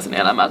lukiolaisen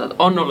elämää. Että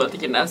on ollut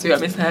jotenkin nämä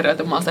syömishäiriöt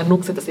ja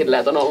masenukset ja silleen,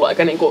 että on ollut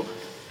aika niinku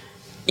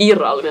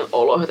irrallinen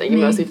olo jotenkin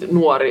myös siitä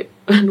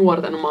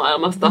nuorten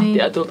maailmasta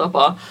tietyllä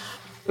tapaa.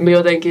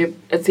 Jotenkin,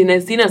 että siinä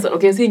ei sinänsä,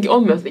 okei, siinäkin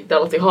on myös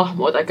tällaisia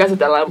hahmoja tai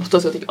käsitellään musta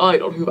tosi jotenkin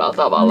aidon hyvällä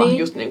tavalla,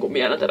 just niin kuin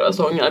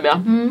mielenterveysongelmia,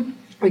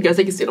 mikä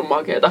sekin siinä on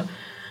makeeta.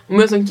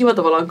 Myös on kiva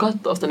tavallaan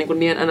katsoa sitä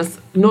niin ns.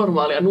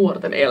 Normaalia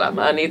nuorten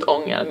elämää, niitä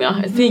ongelmia.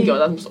 Että siinäkin on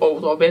tämmöistä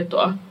outoa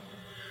vetoa.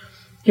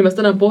 Ja mä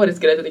tänään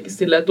pohdiskelin jotenkin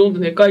silleen,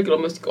 tuntuu, että kaikilla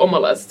on myös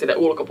omanlaisesti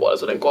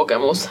ulkopuolisuuden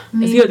kokemus.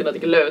 Ja silti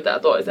jotenkin löytää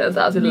toisensa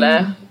ja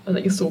silleen,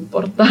 jotenkin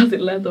supporttaa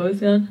silleen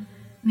toisiaan.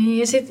 Niin,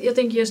 ja sitten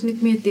jotenkin, jos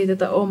nyt miettii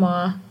tätä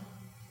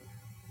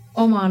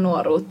omaa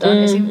nuoruuttaan,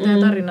 esimerkiksi tämä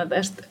tarina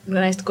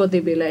näistä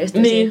kotibileistä,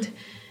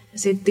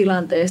 siitä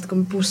tilanteesta, kun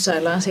me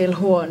pussaillaan siellä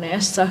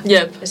huoneessa,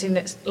 ja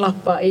sinne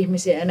lappaa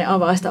ihmisiä ja ne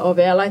avaa sitä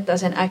ovea ja laittaa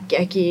sen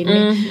äkkiä kiinni.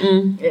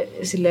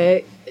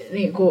 Silleen,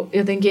 niin kuin,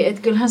 jotenkin,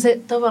 että kyllähän se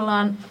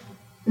tavallaan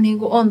niin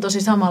kuin on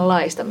tosi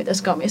samanlaista, mitä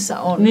Scamissa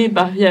on.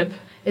 Niinpä, jep.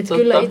 Että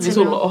kyllä itse niin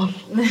sulla on.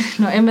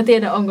 No en mä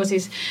tiedä, onko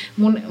siis...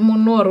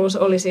 Mun nuoruus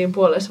oli siinä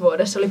puolessa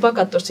vuodessa. Oli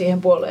pakattu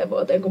siihen puoleen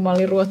vuoteen, kun mä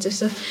olin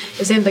Ruotsissa.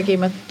 Ja sen takia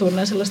mä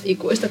tunnen sellaista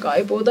ikuista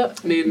kaipuuta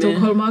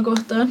Tukholmaa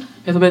kohtaan.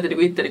 Ja sä mietin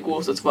niin itteni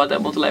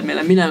 16-vuotiaan, mun tulee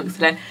mieleen, minä olen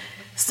silleen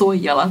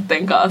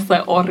soijalatten kanssa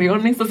ja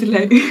Orionissa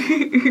silleen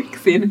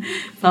yksin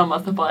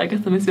samassa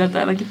paikassa, missä vielä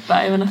tänäkin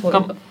päivänä.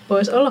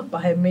 Voisi olla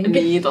pahemminkin.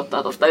 Niin,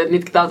 totta. Ja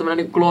nyt tää on tämmönen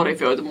niin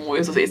glorifioitu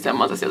muisto siis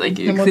semmoisesta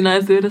jotenkin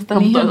yksinäisyydestä.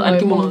 Niinhän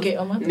voi munkin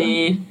omat.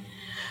 Niin.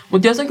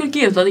 Mutta jos on kyllä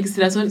kiinnostaa,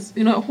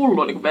 siinä on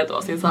hullu niin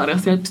vetoa siinä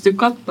sarjassa. Siellä pystyy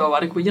katsoa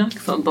vaan niin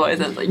jakson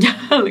toisensa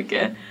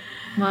jälkeen.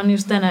 Mä oon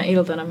just tänä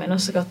iltana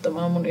menossa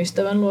katsomaan mun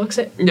ystävän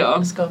luokse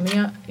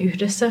Scamia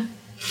yhdessä.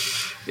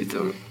 Itse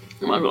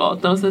mä oon kyllä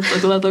odottanut, että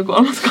tulee toi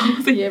 3.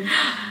 kausi. Jep.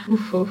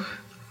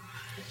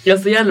 Ja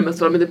se jännä myös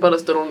miten paljon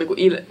sitä on ollut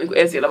niinku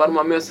esillä,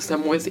 varmaan myös jossain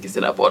muissakin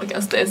sillä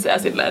podcasteissa ja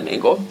silleen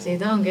niinku...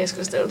 Siitä on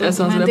keskusteltu. Ja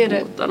se on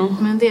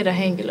mä en tiedä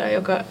henkilöä,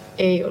 joka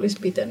ei olisi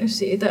pitänyt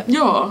siitä.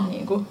 Joo.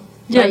 Niinku,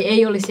 tai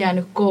ei olisi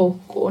jäänyt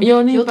koukkuun.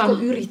 Joo,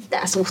 jotkut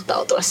yrittää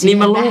suhtautua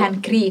siihen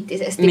vähän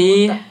kriittisesti.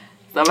 Niin. Mutta...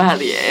 Se on vähän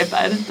liian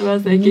epäilyttävää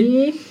sekin.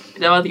 Niin.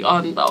 Pitää vaan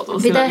antautua.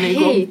 Pitää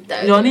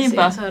heittäytyä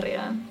siihen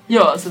sarjaan.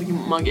 Joo, se onkin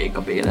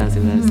magiikka piilee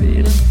silleen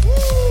siinä.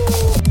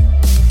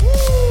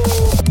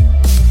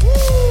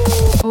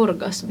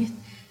 Orgasmit.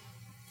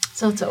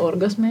 Saat sä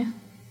orgasmeja?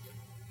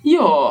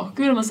 Joo,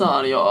 kyllä mä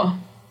saan, joo.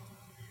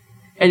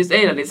 Ja just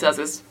eilen itse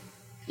asiassa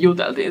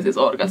juteltiin siis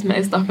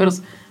orgasmeista.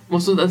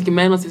 Musta tuntuu, että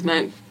meillä on siis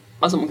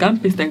asun mun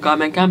kämppisten kanssa,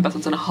 meidän kämpässä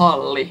on sellainen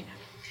halli.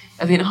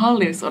 Ja siinä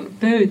hallissa on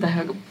pöytä,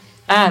 jonka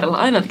äärellä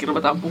ainakin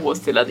ruvetaan puhua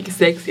sillä jotenkin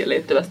seksiin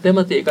liittyvästä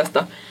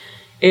tematiikasta.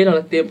 Eilen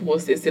alettiin puhua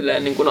siis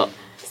silleen niin kuin,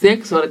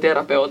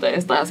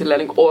 seksuaaliterapeuteista ja silleen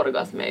niin kuin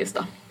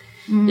orgasmeista.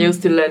 Ja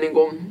just silleen niin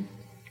kuin,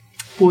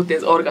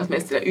 puhuttiin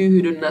orgasmeista silleen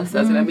yhdynnässä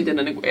ja silleen miten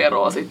ne niin kuin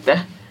eroaa sitten.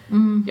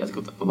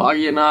 Jotkut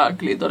vagina,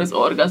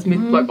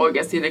 klitorisorgasmit, vaikka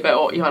oikeasti siinä ei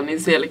ole ihan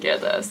niin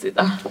selkeätä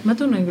sitä. Mä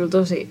tunnen kyllä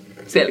tosi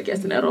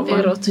selkeästi ne erot.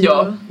 Erot,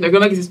 joo. Ja kyllä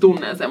mäkin siis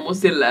tunnen sen,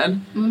 mutta silleen...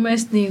 Mun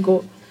mielestä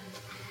niinku...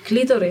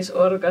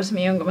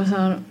 klitorisorgasmi, jonka mä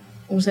saan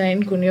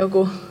usein, kun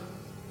joku...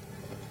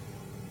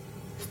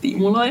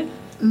 Stimuloi.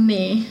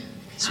 Niin,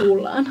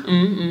 suullaan.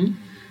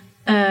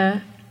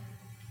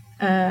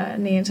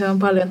 Niin se on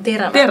paljon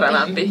terävämpi.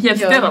 Terävämpi. Jep,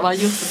 terävä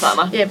on just se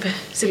sana. Jep,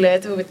 silleen,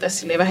 että huvittaisi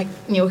silleen vähän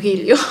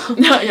hilju.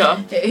 Joo.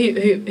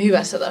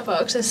 Hyvässä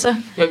tapauksessa.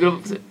 Joo, kyllä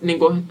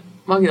niinku...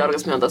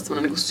 Vaginaalorgasmi on taas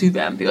semmoinen niinku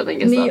syvempi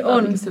jotenkin. Niin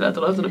on. Sillä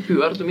tulee semmoinen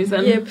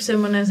pyörtymisen. Jep,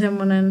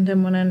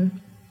 semmoinen...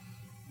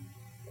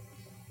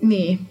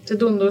 Niin, se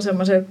tuntuu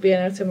semmoiselta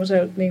pieneltä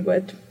semmoiselta niinku,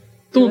 että...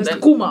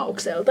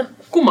 kumaukselta.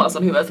 Kumaus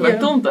on hyvä, sillä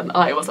tunteen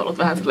aivosolut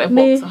vähän silleen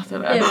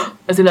popsahtaa.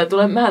 Ja silleen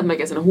tulee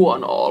mäkin sinne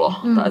huono olo.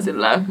 Tai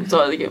silleen, se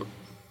on jotenkin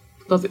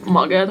tosi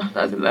makeeta.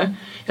 Tai silleen.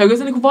 Ja kyllä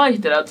se niinku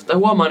vaihtelee, että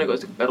huomaa niinku,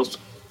 että perus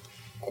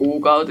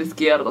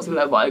kuukautiskierto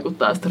silleen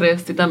vaikuttaa,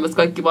 stressi, tämmöistä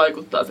kaikki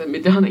vaikuttaa sen,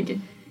 miten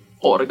jotenkin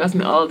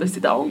orgasmi altis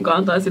sitä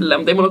onkaan. Tai silleen,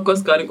 mutta ei mulla ole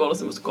koskaan niinku ollut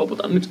semmoista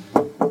koputan nyt.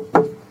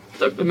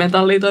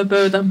 Metallia toi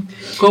pöytä.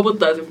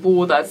 Koputtaisin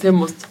puuta, että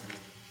semmoista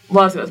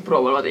varsinaista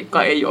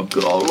problematiikkaa ei ole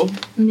kyllä ollut.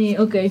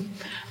 Niin, okei.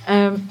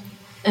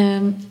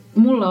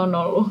 Mulla on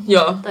ollut.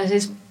 Joo. Tai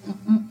siis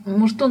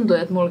musta tuntuu,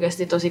 että mulla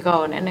kesti tosi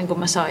kauan ennen kuin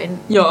mä sain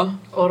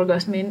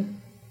orgasmin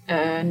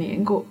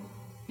niin kuin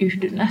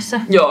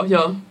yhdynnässä. Joo.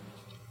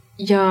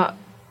 Ja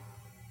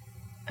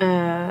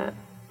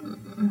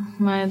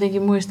mä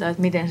jotenkin muistan,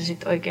 että miten se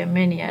sitten oikein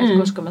meni ja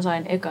koska mä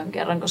sain ekan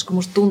kerran, koska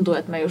musta tuntuu,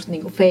 että mä just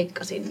niinku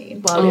feikkasin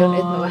niin paljon,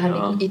 että mä vähän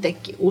niinku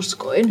itekin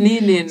uskoin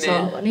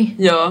saavani.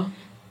 Joo.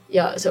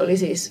 Ja se oli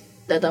siis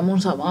tätä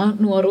mun samaa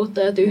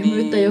nuoruutta ja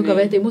tyhmyyttä, joka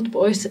veti mut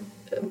pois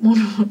mun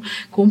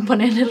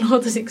kumppaneiden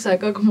luota siksi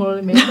aikaa, kun mulla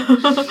oli mieltä.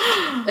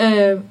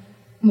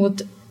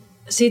 Mut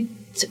sit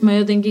mä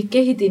jotenkin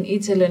kehitin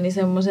itselleni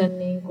semmoisen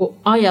niinku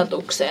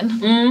ajatuksen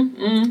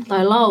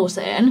tai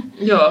lauseen,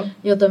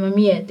 jota mä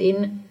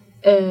mietin.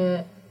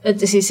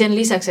 Että siis sen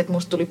lisäksi, että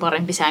musta tuli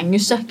parempi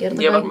sängyssä kerta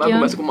kaikkiaan. Ja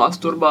varmaan kuin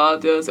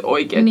masturbaatio, se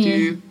oikea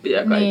tyyppi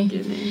ja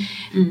kaikki.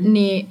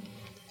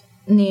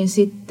 Niin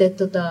sitten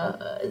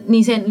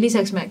niin sen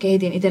lisäksi mä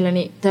kehitin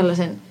itselleni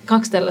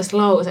kaksi tällaista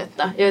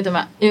lausetta,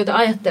 joita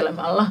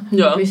ajattelemalla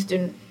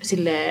pystyn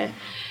silleen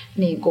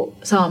niinku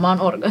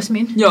saamaan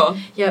orgasmin. Joo.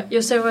 Ja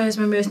jossain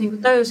vaiheessa mä myös niinku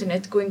täysin,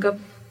 että kuinka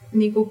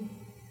niinku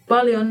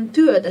paljon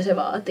työtä se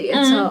vaatii,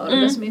 että saa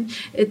orgasmin.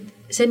 Että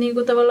se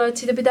niinku tavallaan, että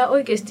sitä pitää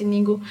oikeasti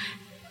niinku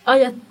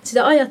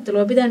sitä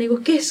ajattelua pitää niinku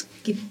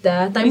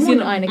keskittää, tai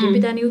mun ainakin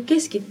pitää niinku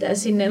keskittää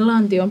sinne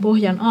lantion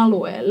pohjan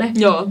alueelle.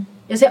 Joo.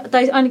 Ja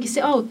tai ainakin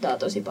se auttaa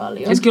tosi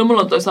paljon. Siis kyllä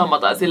mulla on toi sama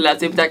tai sillä, että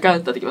siinä pitää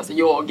käyttää tekemässä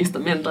joogista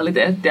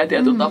mentaliteettia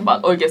tietyllä tapaa,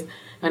 että oikeasti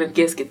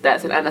keskittää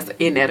sen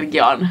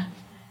energian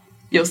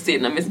jos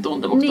siinä, missä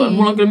tuntemukset on.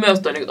 Mulla on kyllä myös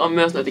toi, on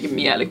myös jotenkin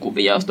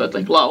mielikuvia, jos toi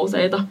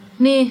lauseita.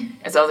 Niin.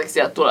 Ja sellaiseksi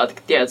sieltä tulee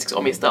tietysti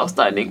omista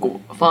jostain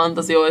niinku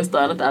fantasioista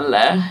aina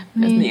tälleen.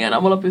 Niin. Ja niiden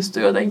avulla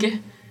pystyy jotenkin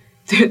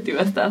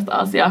työstämään sitä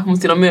asiaa.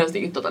 Mutta siinä on myös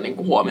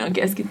niinku huomion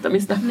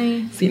keskittämistä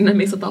sinne,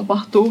 missä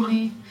tapahtuu.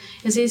 Niin.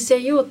 Ja siis se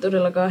ei ole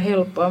todellakaan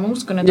helppoa. Mä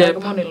uskon, että aika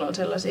monilla on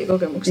sellaisia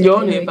kokemuksia,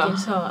 että ei ole ikin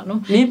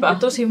saanut. Ja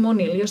tosi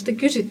monilla, jos te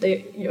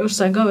kysytte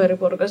jossain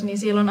kaveriporukassa, niin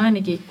siellä on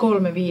ainakin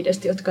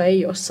 3/5, jotka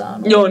ei ole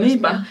saanut. Joo,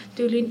 niinpä.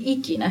 Tyylin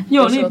ikinä,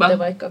 jos olette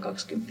vaikka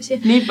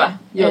 20-vuotiaita. Niinpä,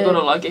 joo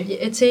todellakin.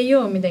 Että se ei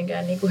ole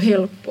mitenkään niinku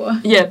helppoa,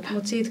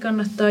 mutta siitä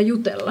kannattaa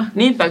jutella.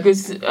 Niinpä,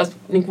 kyllä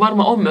niin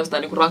varmaan on myös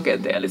niinku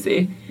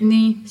rakenteellisia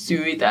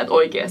syitä, että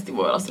oikeasti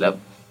voi olla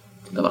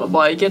tavallaan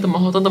vaikeaa,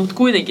 mahdotonta, mutta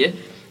kuitenkin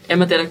en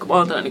mä tiedä, kun mä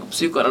oon tällainen niin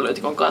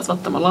psykoanalyytikon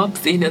kasvattama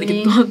lapsi, niin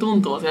jotenkin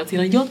tuntuu sieltä, että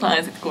siinä on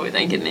jotain sitten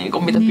kuitenkin, niin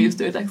kuin, mitä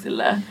pystyy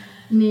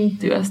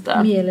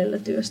työstää. Mielellä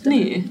työstää.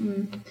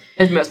 Niin.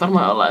 Että myös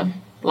varmaan ollaan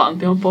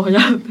lantion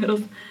pohjaa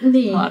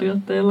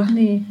perusharjoitteilla.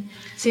 Niin.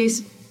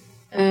 Siis,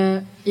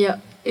 ja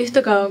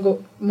yhtä kauan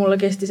kun mulla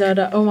kesti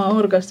saada oma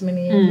orgasmi,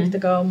 niin yhtä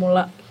kauan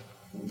mulla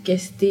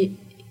kesti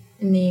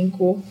niin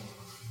kuin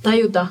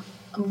tajuta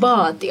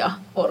vaatia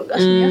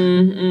orgasmia.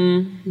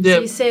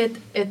 Siis se,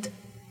 että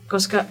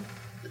koska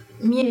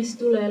mies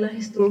tulee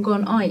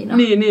lähestulkoon aina.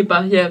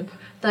 Niinpä, jep.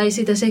 Tai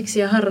sitä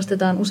seksiä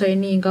harrastetaan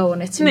usein niin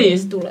kauan, että se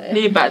mies tulee.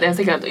 Niinpä, eihän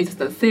sekään ole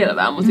itsestään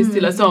selvää, mutta siis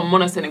sillä se on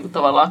monessa niinku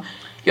tavallaan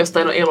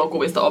jostain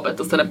elokuvista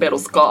opettu sellainen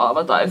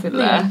peruskaava tai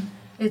silleen. Niin.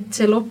 Että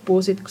se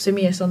loppuu sitten, kun se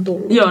mies on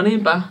tullut. Joo,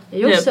 niinpä.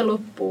 Ja jos se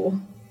loppuu,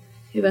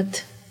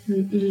 hyvät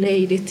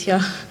leidit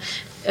ja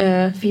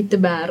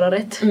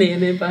fittebääraret.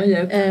 Niinpä,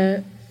 jep.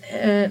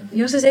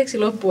 Jos se seksi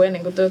loppuu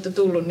ennen kuin te olette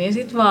tullut, niin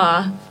sit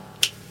vaan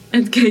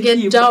get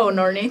down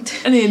on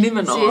it. Niin,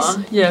 nimenomaan.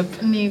 Siis, jep.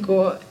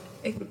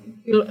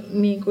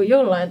 Niinku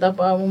jollain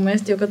tapaa mun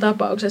mielestä joka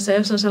tapauksessa,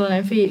 jos on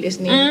sellainen fiilis,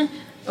 niin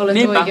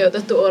olet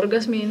oikeutettu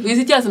orgasmiin. Niin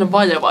sit jää sellainen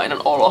vajavainen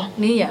olo.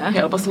 Niin jää.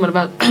 Helposti semmoinen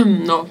vähän,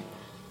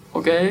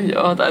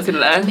 joo, tai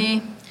silleen.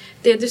 Niin.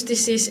 Tietysti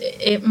siis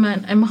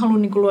en mä halua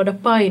niinku luoda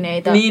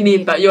paineita.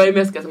 Niinpä. Joo, ei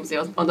myöskään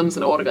semmosia, on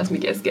tämmöisen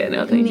orgasmikeskeinen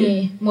jotenkin.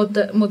 Niin,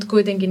 mutta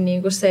kuitenkin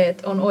niinku se,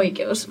 että on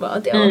oikeus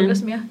vaatia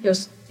orgasmia,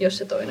 jos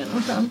se toinen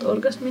on saanut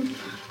orgasmin.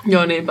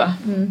 Joo, niinpä.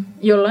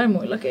 Jollain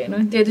muilla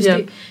keinoin.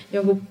 Tietysti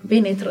jonkun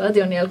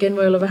penetraation jälkeen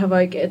voi olla vähän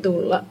vaikea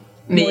tulla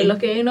muilla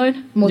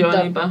keinoin,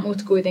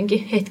 mutta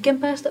kuitenkin hetken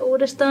päästä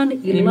uudestaan,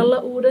 illalla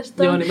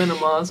uudestaan. Joo,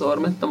 nimenomaan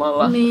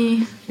sormettamalla.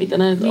 Niin. Mitä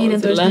näitä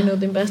 15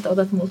 minuutin päästä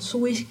otat mut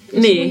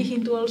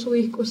suihin tuolla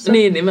suihkussa.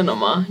 Niin,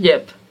 nimenomaan,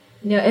 jep.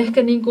 Ja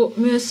ehkä niinku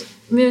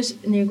myös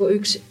niinku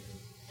yksi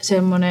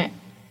semmoinen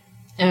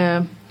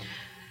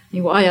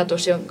niinku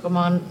ajatus, jonka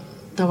mä oon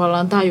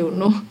tavallaan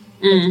tajunnut,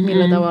 että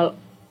millä tavalla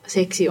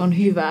seksi on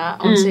hyvää,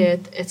 on se,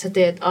 että sä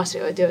teet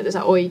asioita, joita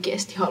sä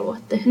oikeasti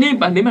haluat tehdä.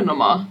 Niinpä,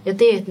 nimenomaan. Ja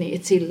teet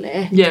niitä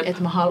silleen,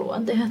 että mä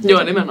haluan tehdä.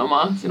 Joo,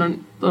 nimenomaan. Siinä on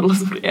todella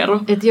suuri ero.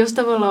 Että jos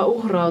tavallaan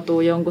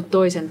uhrautuu jonkun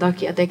toisen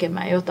takia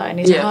tekemään jotain,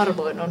 niin se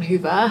harvoin on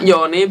hyvää.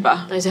 Joo, niinpä.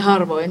 Tai se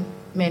harvoin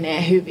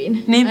menee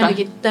hyvin. Niinpä.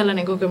 Ainakin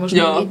tällainen kokemus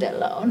mulla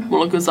itsellä on.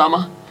 Mulla on kyllä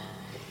sama.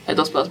 Että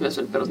tuossa taas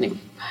myös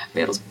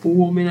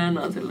peruspuhuminen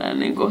on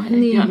silleen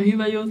ihan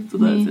hyvä juttu.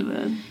 Tai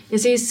silleen. Ja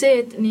siis se,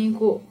 että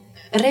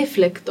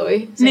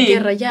reflektoi sen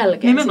kerran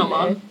jälkeen.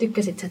 Nimenomaan. Silleen,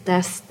 tykkäsit sä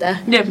tästä?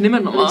 Jep,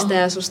 nimenomaan. Oliko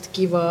tää susta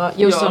kivaa?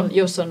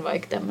 Jos on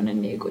vaikka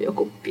tämmönen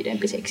joku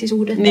pidempi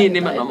seksisuhde. Niin,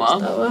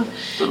 nimenomaan.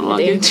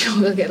 Todellakin. Ei nyt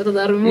joka kerta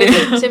tarvitse.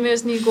 Mutta se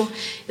myös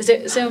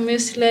se on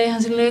myös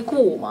ihan silleen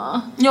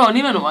kuumaa. Joo,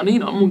 nimenomaan.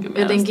 Niin on munkin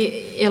mielestä. Jotenkin,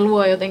 ja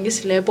luo jotenkin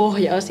silleen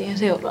pohjaa siihen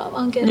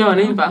seuraavaan kertaan.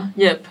 Joo, niinpä.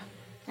 Jep.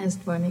 En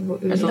sit voi yllättää.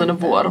 Ja se on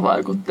sellainen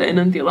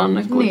vuorovaikutteinen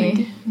tilanne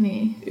kuitenkin.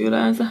 Niin.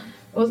 Yleensä.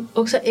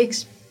 Ootko sä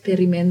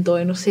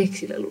eksperimentoinut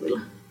seksileluilla?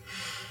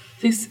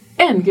 Siis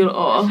en kyllä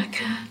oo.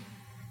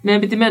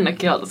 Meidän piti mennä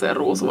keltaiseen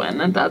ruusuun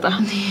ennen tätä.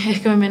 Niin,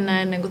 ehkä me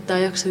mennään ennen kuin tää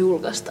jakso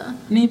julkaistaan.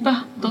 Niinpä,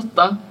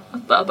 totta.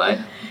 Ottaa tai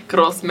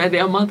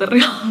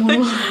cross-media-materiaalia.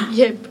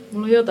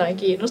 Mulla on jotain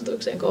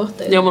kiinnostuksen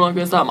kohteita. Joo, mulla on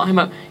kyllä sama.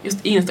 Mä just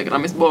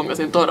Instagramissa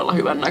bongasin todella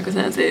hyvän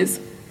näköisen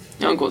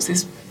jonkun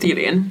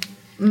tilin.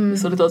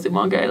 Se oli tosi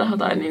makeita,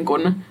 jotain niin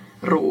kuin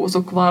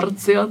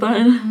ruusukvartsia tai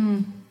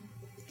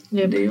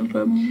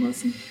deodoroi muun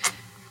muassa.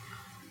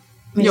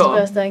 Mistä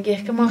päästäänkin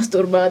ehkä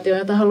masturbaatioon,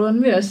 jota haluan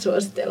myös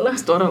suositella.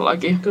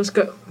 Todellakin.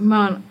 Koska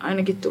mä oon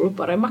ainakin tullut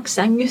paremmaksi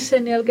sängyssä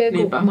sen jälkeen,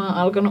 kun mä oon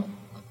alkanut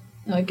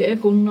oikein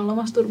kunnolla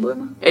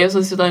masturboimaan. Ja jos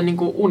olisi jotain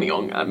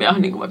uniongelmia,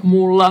 niin kuin vaikka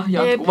mulla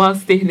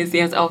jatkuvasti, niin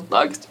siihen se auttaa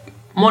oikeasti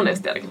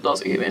monesti ainakin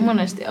tosi hyvin.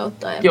 Monesti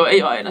auttaa. Joo,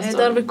 ei aina. Ei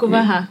tarvitse kuin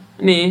vähän.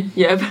 Niin,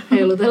 jep.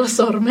 Heilutella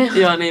sormea.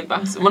 Joo, niinpä.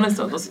 Monesti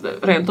se on tosi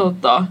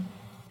rentouttaa.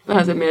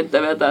 Vähän se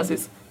miettiä vetää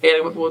siis.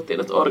 Eilen kun me puhuttiin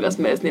nyt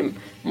orgasmeista, niin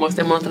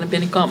muistin, mulla on tällainen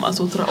pieni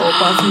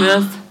Kamasutra-opas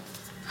myös.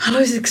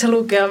 Haluaisitko sä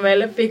lukea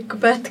meille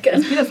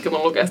pikkupätkän? Pitäisikö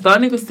mun lukea? Tämä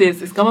on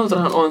siis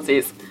Kamasutrahan on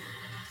siis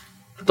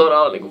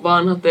todella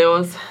vanha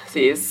teos.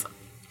 Siis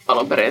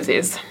alun perin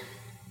siis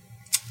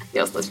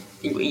jostain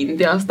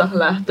Intiasta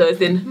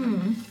lähtöisin.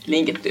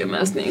 Linkittyy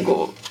myös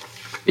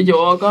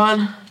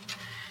joogaan.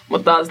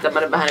 Mutta tää on siis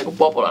tämmönen vähän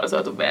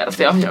popularisoitu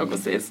versio, jonkun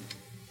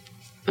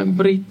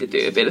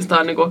brittityypin. Tää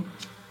on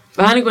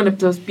vähän niin kuin ne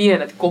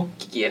pienet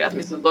kokkikirjat,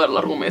 missä on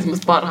todella rumia,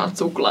 semmoiset parhaat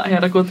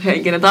suklaaherkut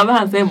henkinen. Tää on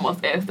vähän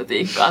semmoista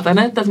estetiikkaa. Tää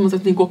näyttää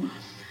semmoiset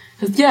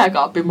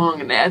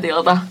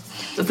jääkaappimagneetilta.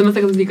 Se on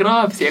semmoisia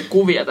graafisia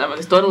kuvia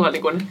tämmöisistä todella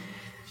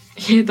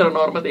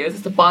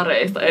heteronormatiivisista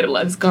pareista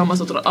erilaisissa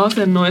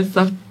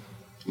Kamasutra-asennoissa.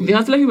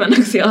 Ihan sille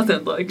hyvännäköisiä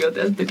asentoja kyllä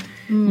tietysti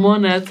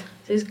monet.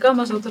 Siis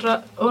Kamasutra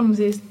on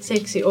siis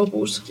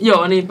seksiopus.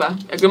 Joo, niinpä.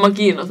 Ja kyllä mä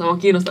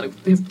kiinnostan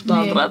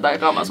tantraa tai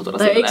Kamasutra.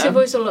 Tai eikö se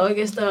voisi olla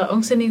oikeastaan,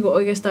 onko se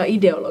oikeastaan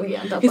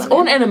ideologian tapainen? Siis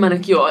on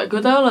enemmänkin joo.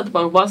 Kyllä tämä jollain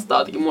tapaa vastaa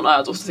jotenkin mun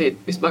ajatusta siitä,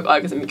 mistä vaikka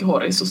aikaisemminkin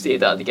horissut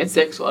siitä, että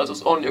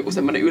seksuaalisuus on joku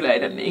semmoinen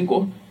yleinen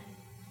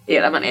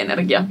elämän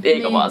energia,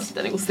 eikä vaan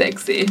sitä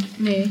seksiä.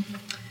 Niin.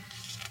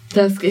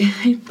 Tässäkin,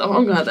 hitto,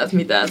 onkohan tässä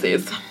mitään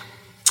siis?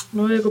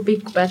 No on joku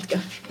pikkupätkä,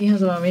 ihan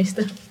sama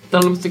mistä.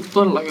 Täällä on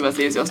todella hyvä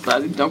siis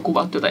jostain, sitten on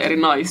kuvattu jotain eri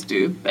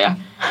naistyyppejä.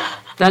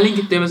 Tää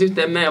linkittyy myös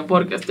yhteen meidän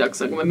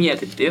podcast-jaksoon, kun me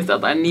mietittiin sitä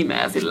jotain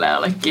nimeä sillä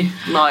jollekin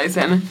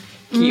naisen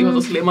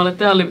kiihotuslimalle.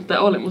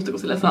 Tää oli musta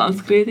kuin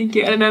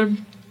sanskriitinkielinen.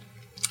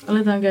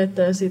 Aletaan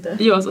käyttää sitä.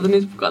 Joo,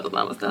 nyt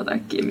katsotaan vasta tähän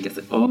äkkiä, mikä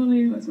se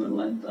oli. Voisi vaan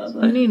laittaa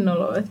tai... Niin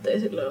nolo, ettei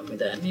sillä ole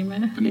mitään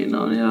nimeä. Niin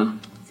on, joo.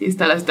 Siis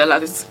täällä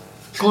on siis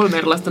 3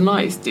 erilaista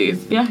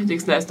naistyyppiä.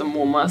 Yksi näistä on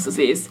muun muassa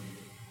siis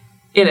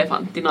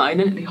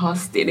elefanttinainen, eli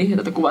hastini, ja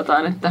tätä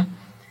kuvataan, että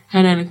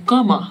hänen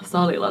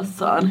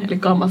kamasalilassaan, eli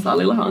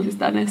kamasalilahan on siis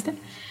tämä neste,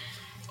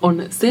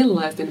 on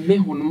sellaisen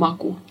mehun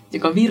maku,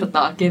 joka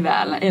virtaa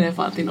keväällä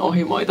elefantin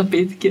ohimoita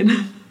pitkin.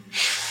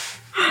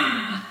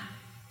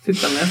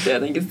 Sitten on myös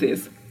tietenkin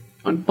siis,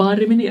 on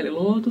parmini, eli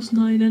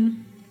lootusnainen,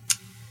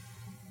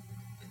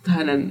 että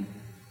hänen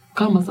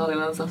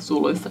kamasalilansa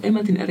suluissa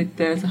emätin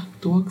eritteensä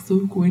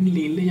tuoksuu kuin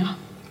lilja.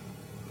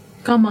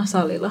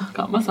 Kamasalila.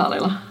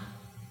 Kamasalila.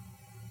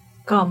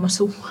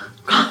 Kamsu.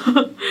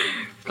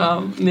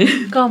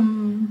 Niin.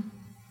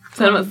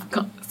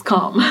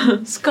 Skam.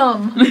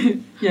 Skam.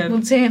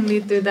 Mutta siihen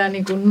liittyy tää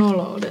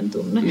nolouden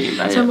tunne.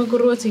 Niinpä, sama kuin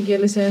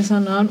ruotsinkieliseen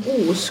sanaan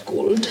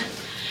uskuld.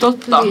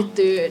 Totta.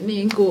 Liittyy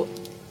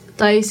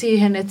tai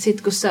siihen, että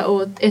sit kun sä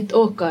et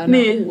ookaan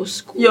enää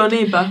uskuld. Joo,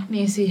 niinpä.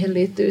 Niin siihen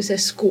liittyy se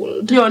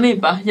skuld. Joo,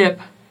 niinpä, jep.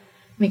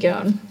 Mikä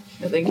on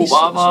jotenkin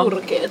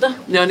surkeeta.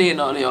 Joo,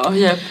 niin on, joo,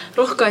 jep.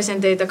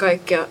 Rohkaisen teitä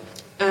kaikkia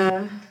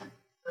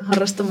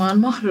harrastamaan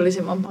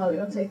mahdollisimman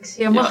paljon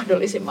seksiä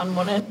mahdollisimman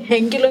monen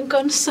henkilön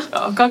kanssa.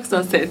 Joo,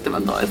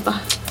 2017.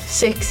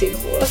 Seksin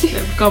vuosi.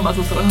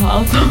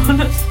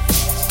 Kamasusraha-autoon.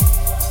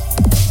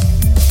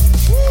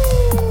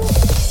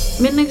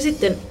 Mennäänkö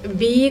sitten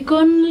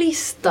viikon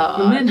listaan?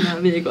 No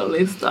mennään viikon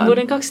listaan.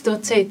 Vuoden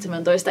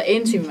 2017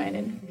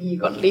 ensimmäinen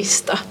viikon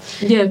lista,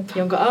 Jep.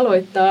 jonka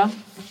aloittaa...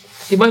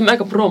 Niin voimme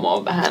aika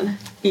promoa vähän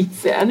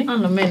itseäni.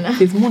 Anna mennä.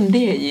 Siis mun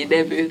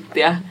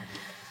DJ-debyyttiä.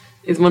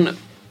 Siis mun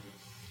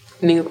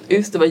niin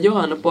ystävä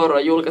Johanna Poro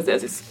julkaisi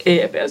siis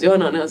EPs.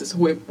 Johanna on ihan siis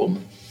huippu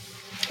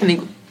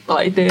niin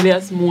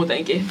taiteilijas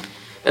muutenkin.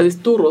 Ja siis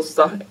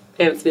Turussa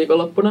ensi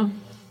viikonloppuna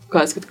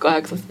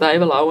 28.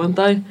 päivä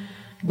lauantai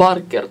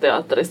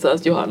Barker-teatterissa on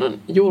Johannan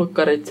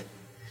julkkarit.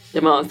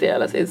 Ja mä oon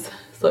siellä siis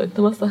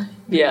soittamassa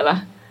vielä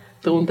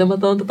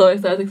tuntematonta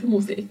toistaiseksi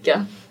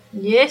musiikkia.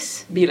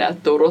 Yes.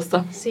 Bileet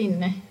Turussa.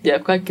 Sinne. Ja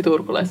kaikki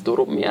turkulaiset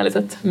Turun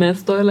mieliset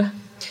mestoille.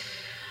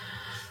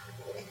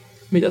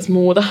 Mitäs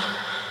muuta?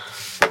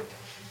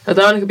 Ja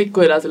tää on ehkä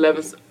pikkuhiljaa silleen,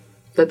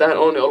 tätähän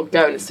on jo ollut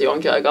käynnissä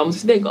jonkin aikaa, mutta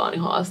siis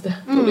vegaanihaaste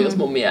tuli jos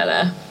mun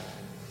mieleen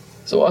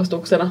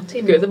suosituksena.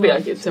 Kyllä se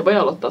vieläkin, se voi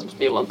aloittaa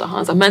semmoista milloin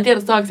tahansa. Mä en tiedä,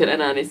 saako siellä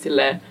enää niin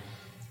silleen,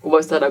 kun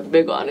voisi saada joku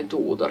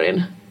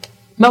vegaanituutorin.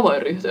 Mä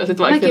voin ryhtyä sit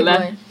vaikka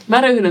silleen,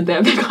 mä ryhdyn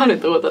teidän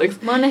vegaanituutoriksi.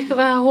 Mä oon ehkä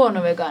vähän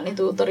huono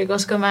vegaanituutori,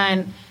 koska mä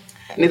en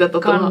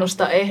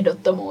kannusta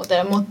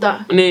ehdottomuuteen, mutta...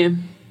 Niin.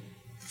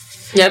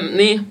 Ja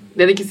niin,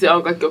 tietenkin se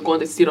on kaikki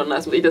on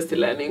sidonnaista, mutta itse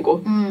silleen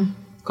niinku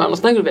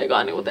kannustan kyllä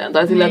vegaaniuteen.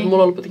 Tai silleen, että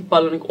mulla on ollut jotenkin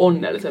paljon niinku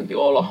onnellisempi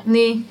olo,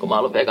 kun mä oon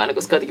ollut vegaani,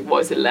 koska jotenkin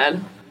voi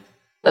silleen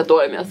tai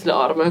toimia sille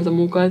arvojensa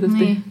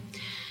mukaisesti. Niin.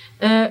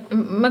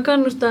 Mä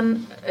kannustan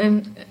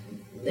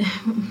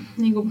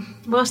niinku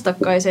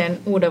vastakkaiseen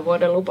uuden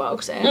vuoden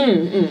lupaukseen.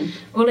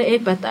 Ole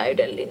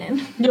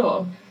epätäydellinen.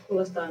 Joo.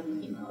 Kuulostaa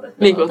niin naurettavalta.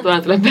 Niin kuulostaa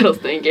ajattelen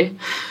perusteinkin.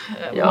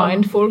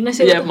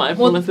 Mindfulnessilta. Jep,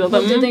 mindfulnessilta.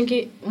 Mutta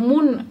jotenkin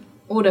mun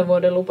uuden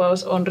vuoden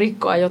lupaus on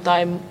rikkoa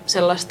jotain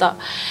sellaista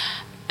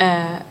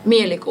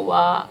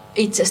mielikuvaa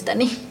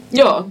itsestäni.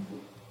 Joo,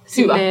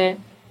 hyvä.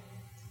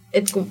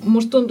 Et kun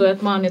musta tuntuu,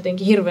 että mä oon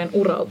jotenkin hirveän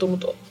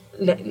urautunut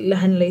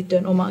lähden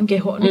liittyen omaan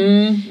kehoon.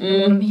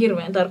 Mun on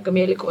hirveän tarkka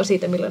mielikuva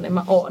siitä, millainen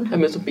mä oon. Ja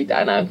myös sun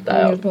pitää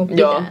näyttää. Myös mun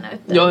pitää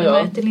näyttää. Joo. Mä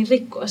ajattelin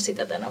rikkoa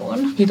sitä tänä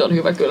vuonna. Nyt on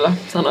hyvä kyllä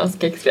sanoa, että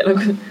keksi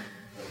vielä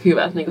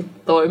hyvät niin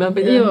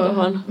toimenpiteet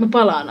tuohon. Mä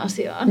palaan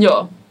asiaan.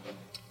 Joo.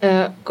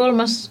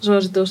 Kolmas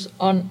suositus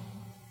on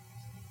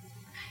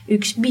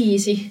yksi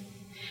biisi,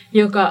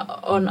 joka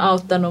on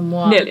auttanut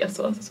mua... Neljäs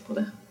suositus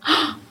muuten.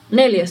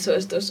 Neljäs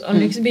suositus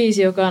on yksi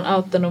biisi, joka on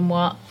auttanut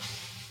mua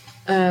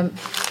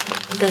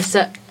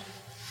tässä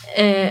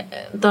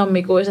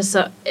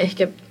tammikuisessa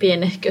ehkä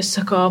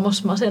pienehkössä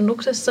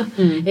kaamosmasennuksessa.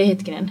 Ei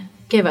hetkinen,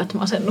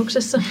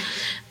 kevätmasennuksessa.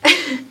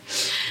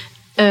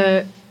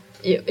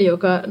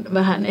 Joka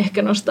vähän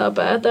ehkä nostaa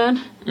päätään.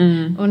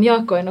 On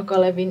Jaakko Eino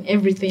Kalevin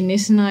Everything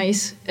is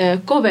Nice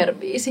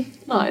cover-biisi.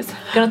 Nice.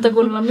 Kannattaa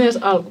kuunnella myös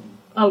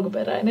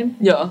alkuperäinen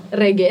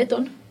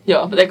reggaeton.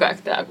 Joo, mutta eka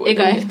ehkä tää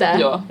kuitenkin. Eka ehkä tää.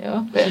 Joo.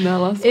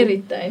 Pehmeä lasku.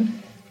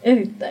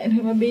 Erittäin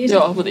hyvä biisi.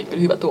 Joo, mutta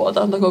kyllä hyvä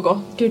tuotanto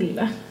koko.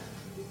 Kyllä.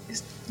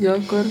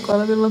 Jaakko Eino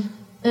Kalevilla.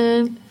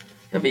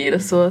 Ja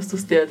viides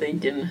suositus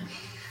tietenkin.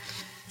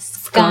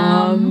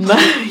 Scam.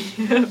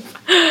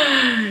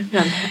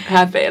 Ihan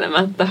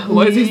häpeilemättä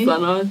voisin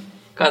sanoa, että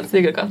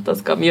kannattaa katsoa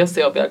Scam, jos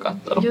ei ole vielä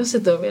katsonut. Jos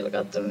et ole vielä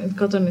katsonut, niin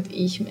kato nyt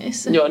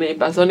ihmeessä. Joo,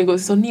 niinpä. Se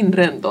on niin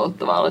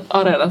rentouttavaa, että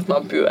areenasta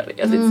vaan pyörii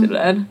ja sitten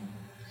silleen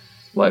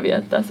voi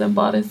viettää sen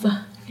parissa.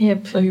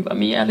 Jep. Se on hyvä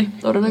mieli,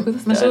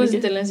 todennäköisesti. Mä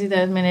suosittelen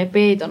sitä, että menee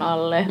peiton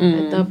alle,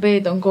 että on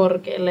peiton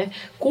korkealle,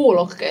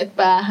 kuulokkeet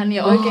päähän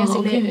ja oikein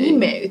silleen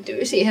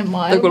imeytyy siihen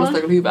maailmaan. Tämä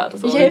kuulostaa kyllä hyvältä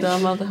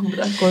suunnitelmalta. Mun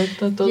pitää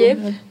koittaa tuolta. Jep.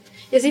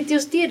 Ja sitten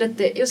jos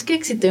tiedätte, jos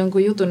keksitte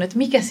jonkun jutun, että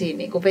mikä siinä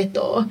niinku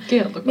vetoo.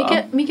 Kertokaa.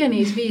 Mikä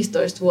niissä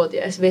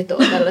 15-vuotiaissa vetoo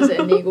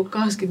tällaiseen niinku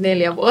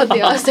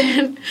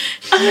 24-vuotiaaseen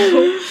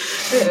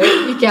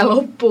mikä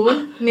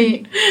loppuun,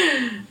 niin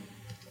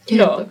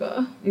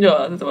kertokaa.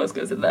 Joo, tätä voisi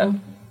kyllä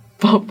silleen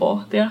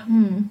pohtia.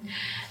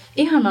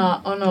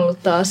 Ihanaa on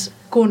ollut taas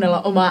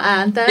kuunnella omaa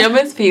ääntään. Ja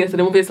myös fiilistä,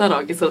 niin mun piti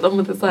sanoakin sulle, että on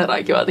muuten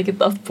sairaan kiva jotenkin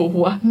taas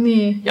puhua.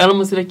 Niin. Ja on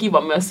mun silleen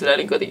kiva myös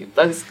silleen,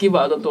 tai siis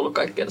kiva, että on tullut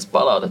kaikkea edes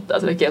palautetta ja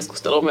silleen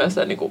keskustelua myös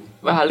silleen, niin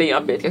vähän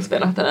liian pitkäksi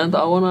venähtäneen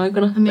tauon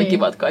aikana. Niin. Ja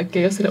kiva, että kaikki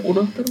ei ole silleen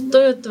unohtanut.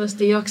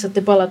 Toivottavasti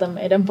jaksatte palata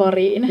meidän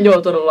pariin.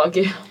 Joo,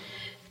 todellakin.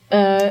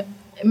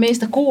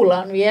 Meistä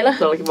kuullaan vielä.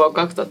 Todellakin vuonna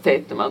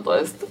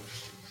 2017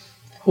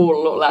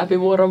 hullu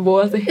läpimurron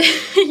vuosi.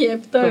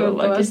 Jep,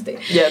 toivottavasti.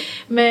 Jep.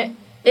 Me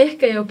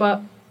ehkä jopa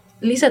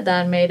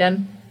lisätään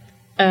meidän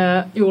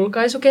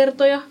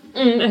julkaisukertoja.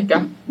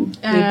 Ehkä.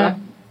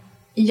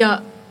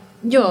 Ja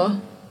joo,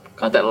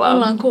 katellaan.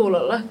 Ollaan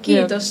kuulolla.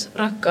 Kiitos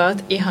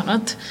rakkaat,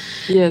 ihanat,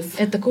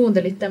 että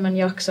kuuntelit tämän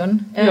jakson.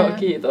 Joo,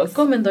 kiitos.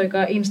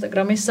 Kommentoikaa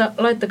Instagramissa,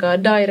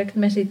 laittakaa direct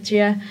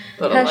messagea,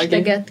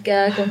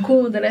 hashtagetkää kun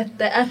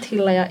kuuntelette.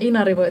 @Hilla ja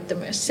Inari voitte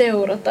myös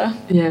seurata.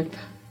 Jep.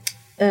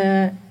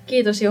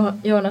 Kiitos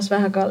Joonas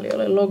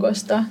Vähäkalliolle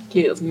logosta.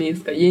 Kiitos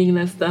Miska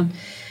Jingnestä.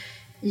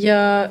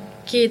 Ja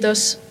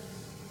kiitos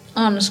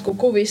Ansku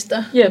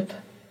kuvista. Jep.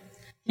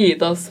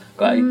 Kiitos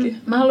kaikki.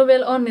 Mä haluan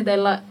vielä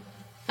onnitella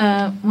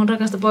mun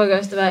rakasta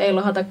poikaystävää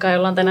Eilo Hatakkaa,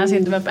 jolla on tänään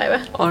syntymäpäivä.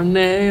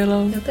 Onnea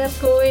Eilo. Ja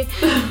terkkui.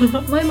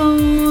 Moi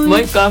moi!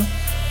 Moikka!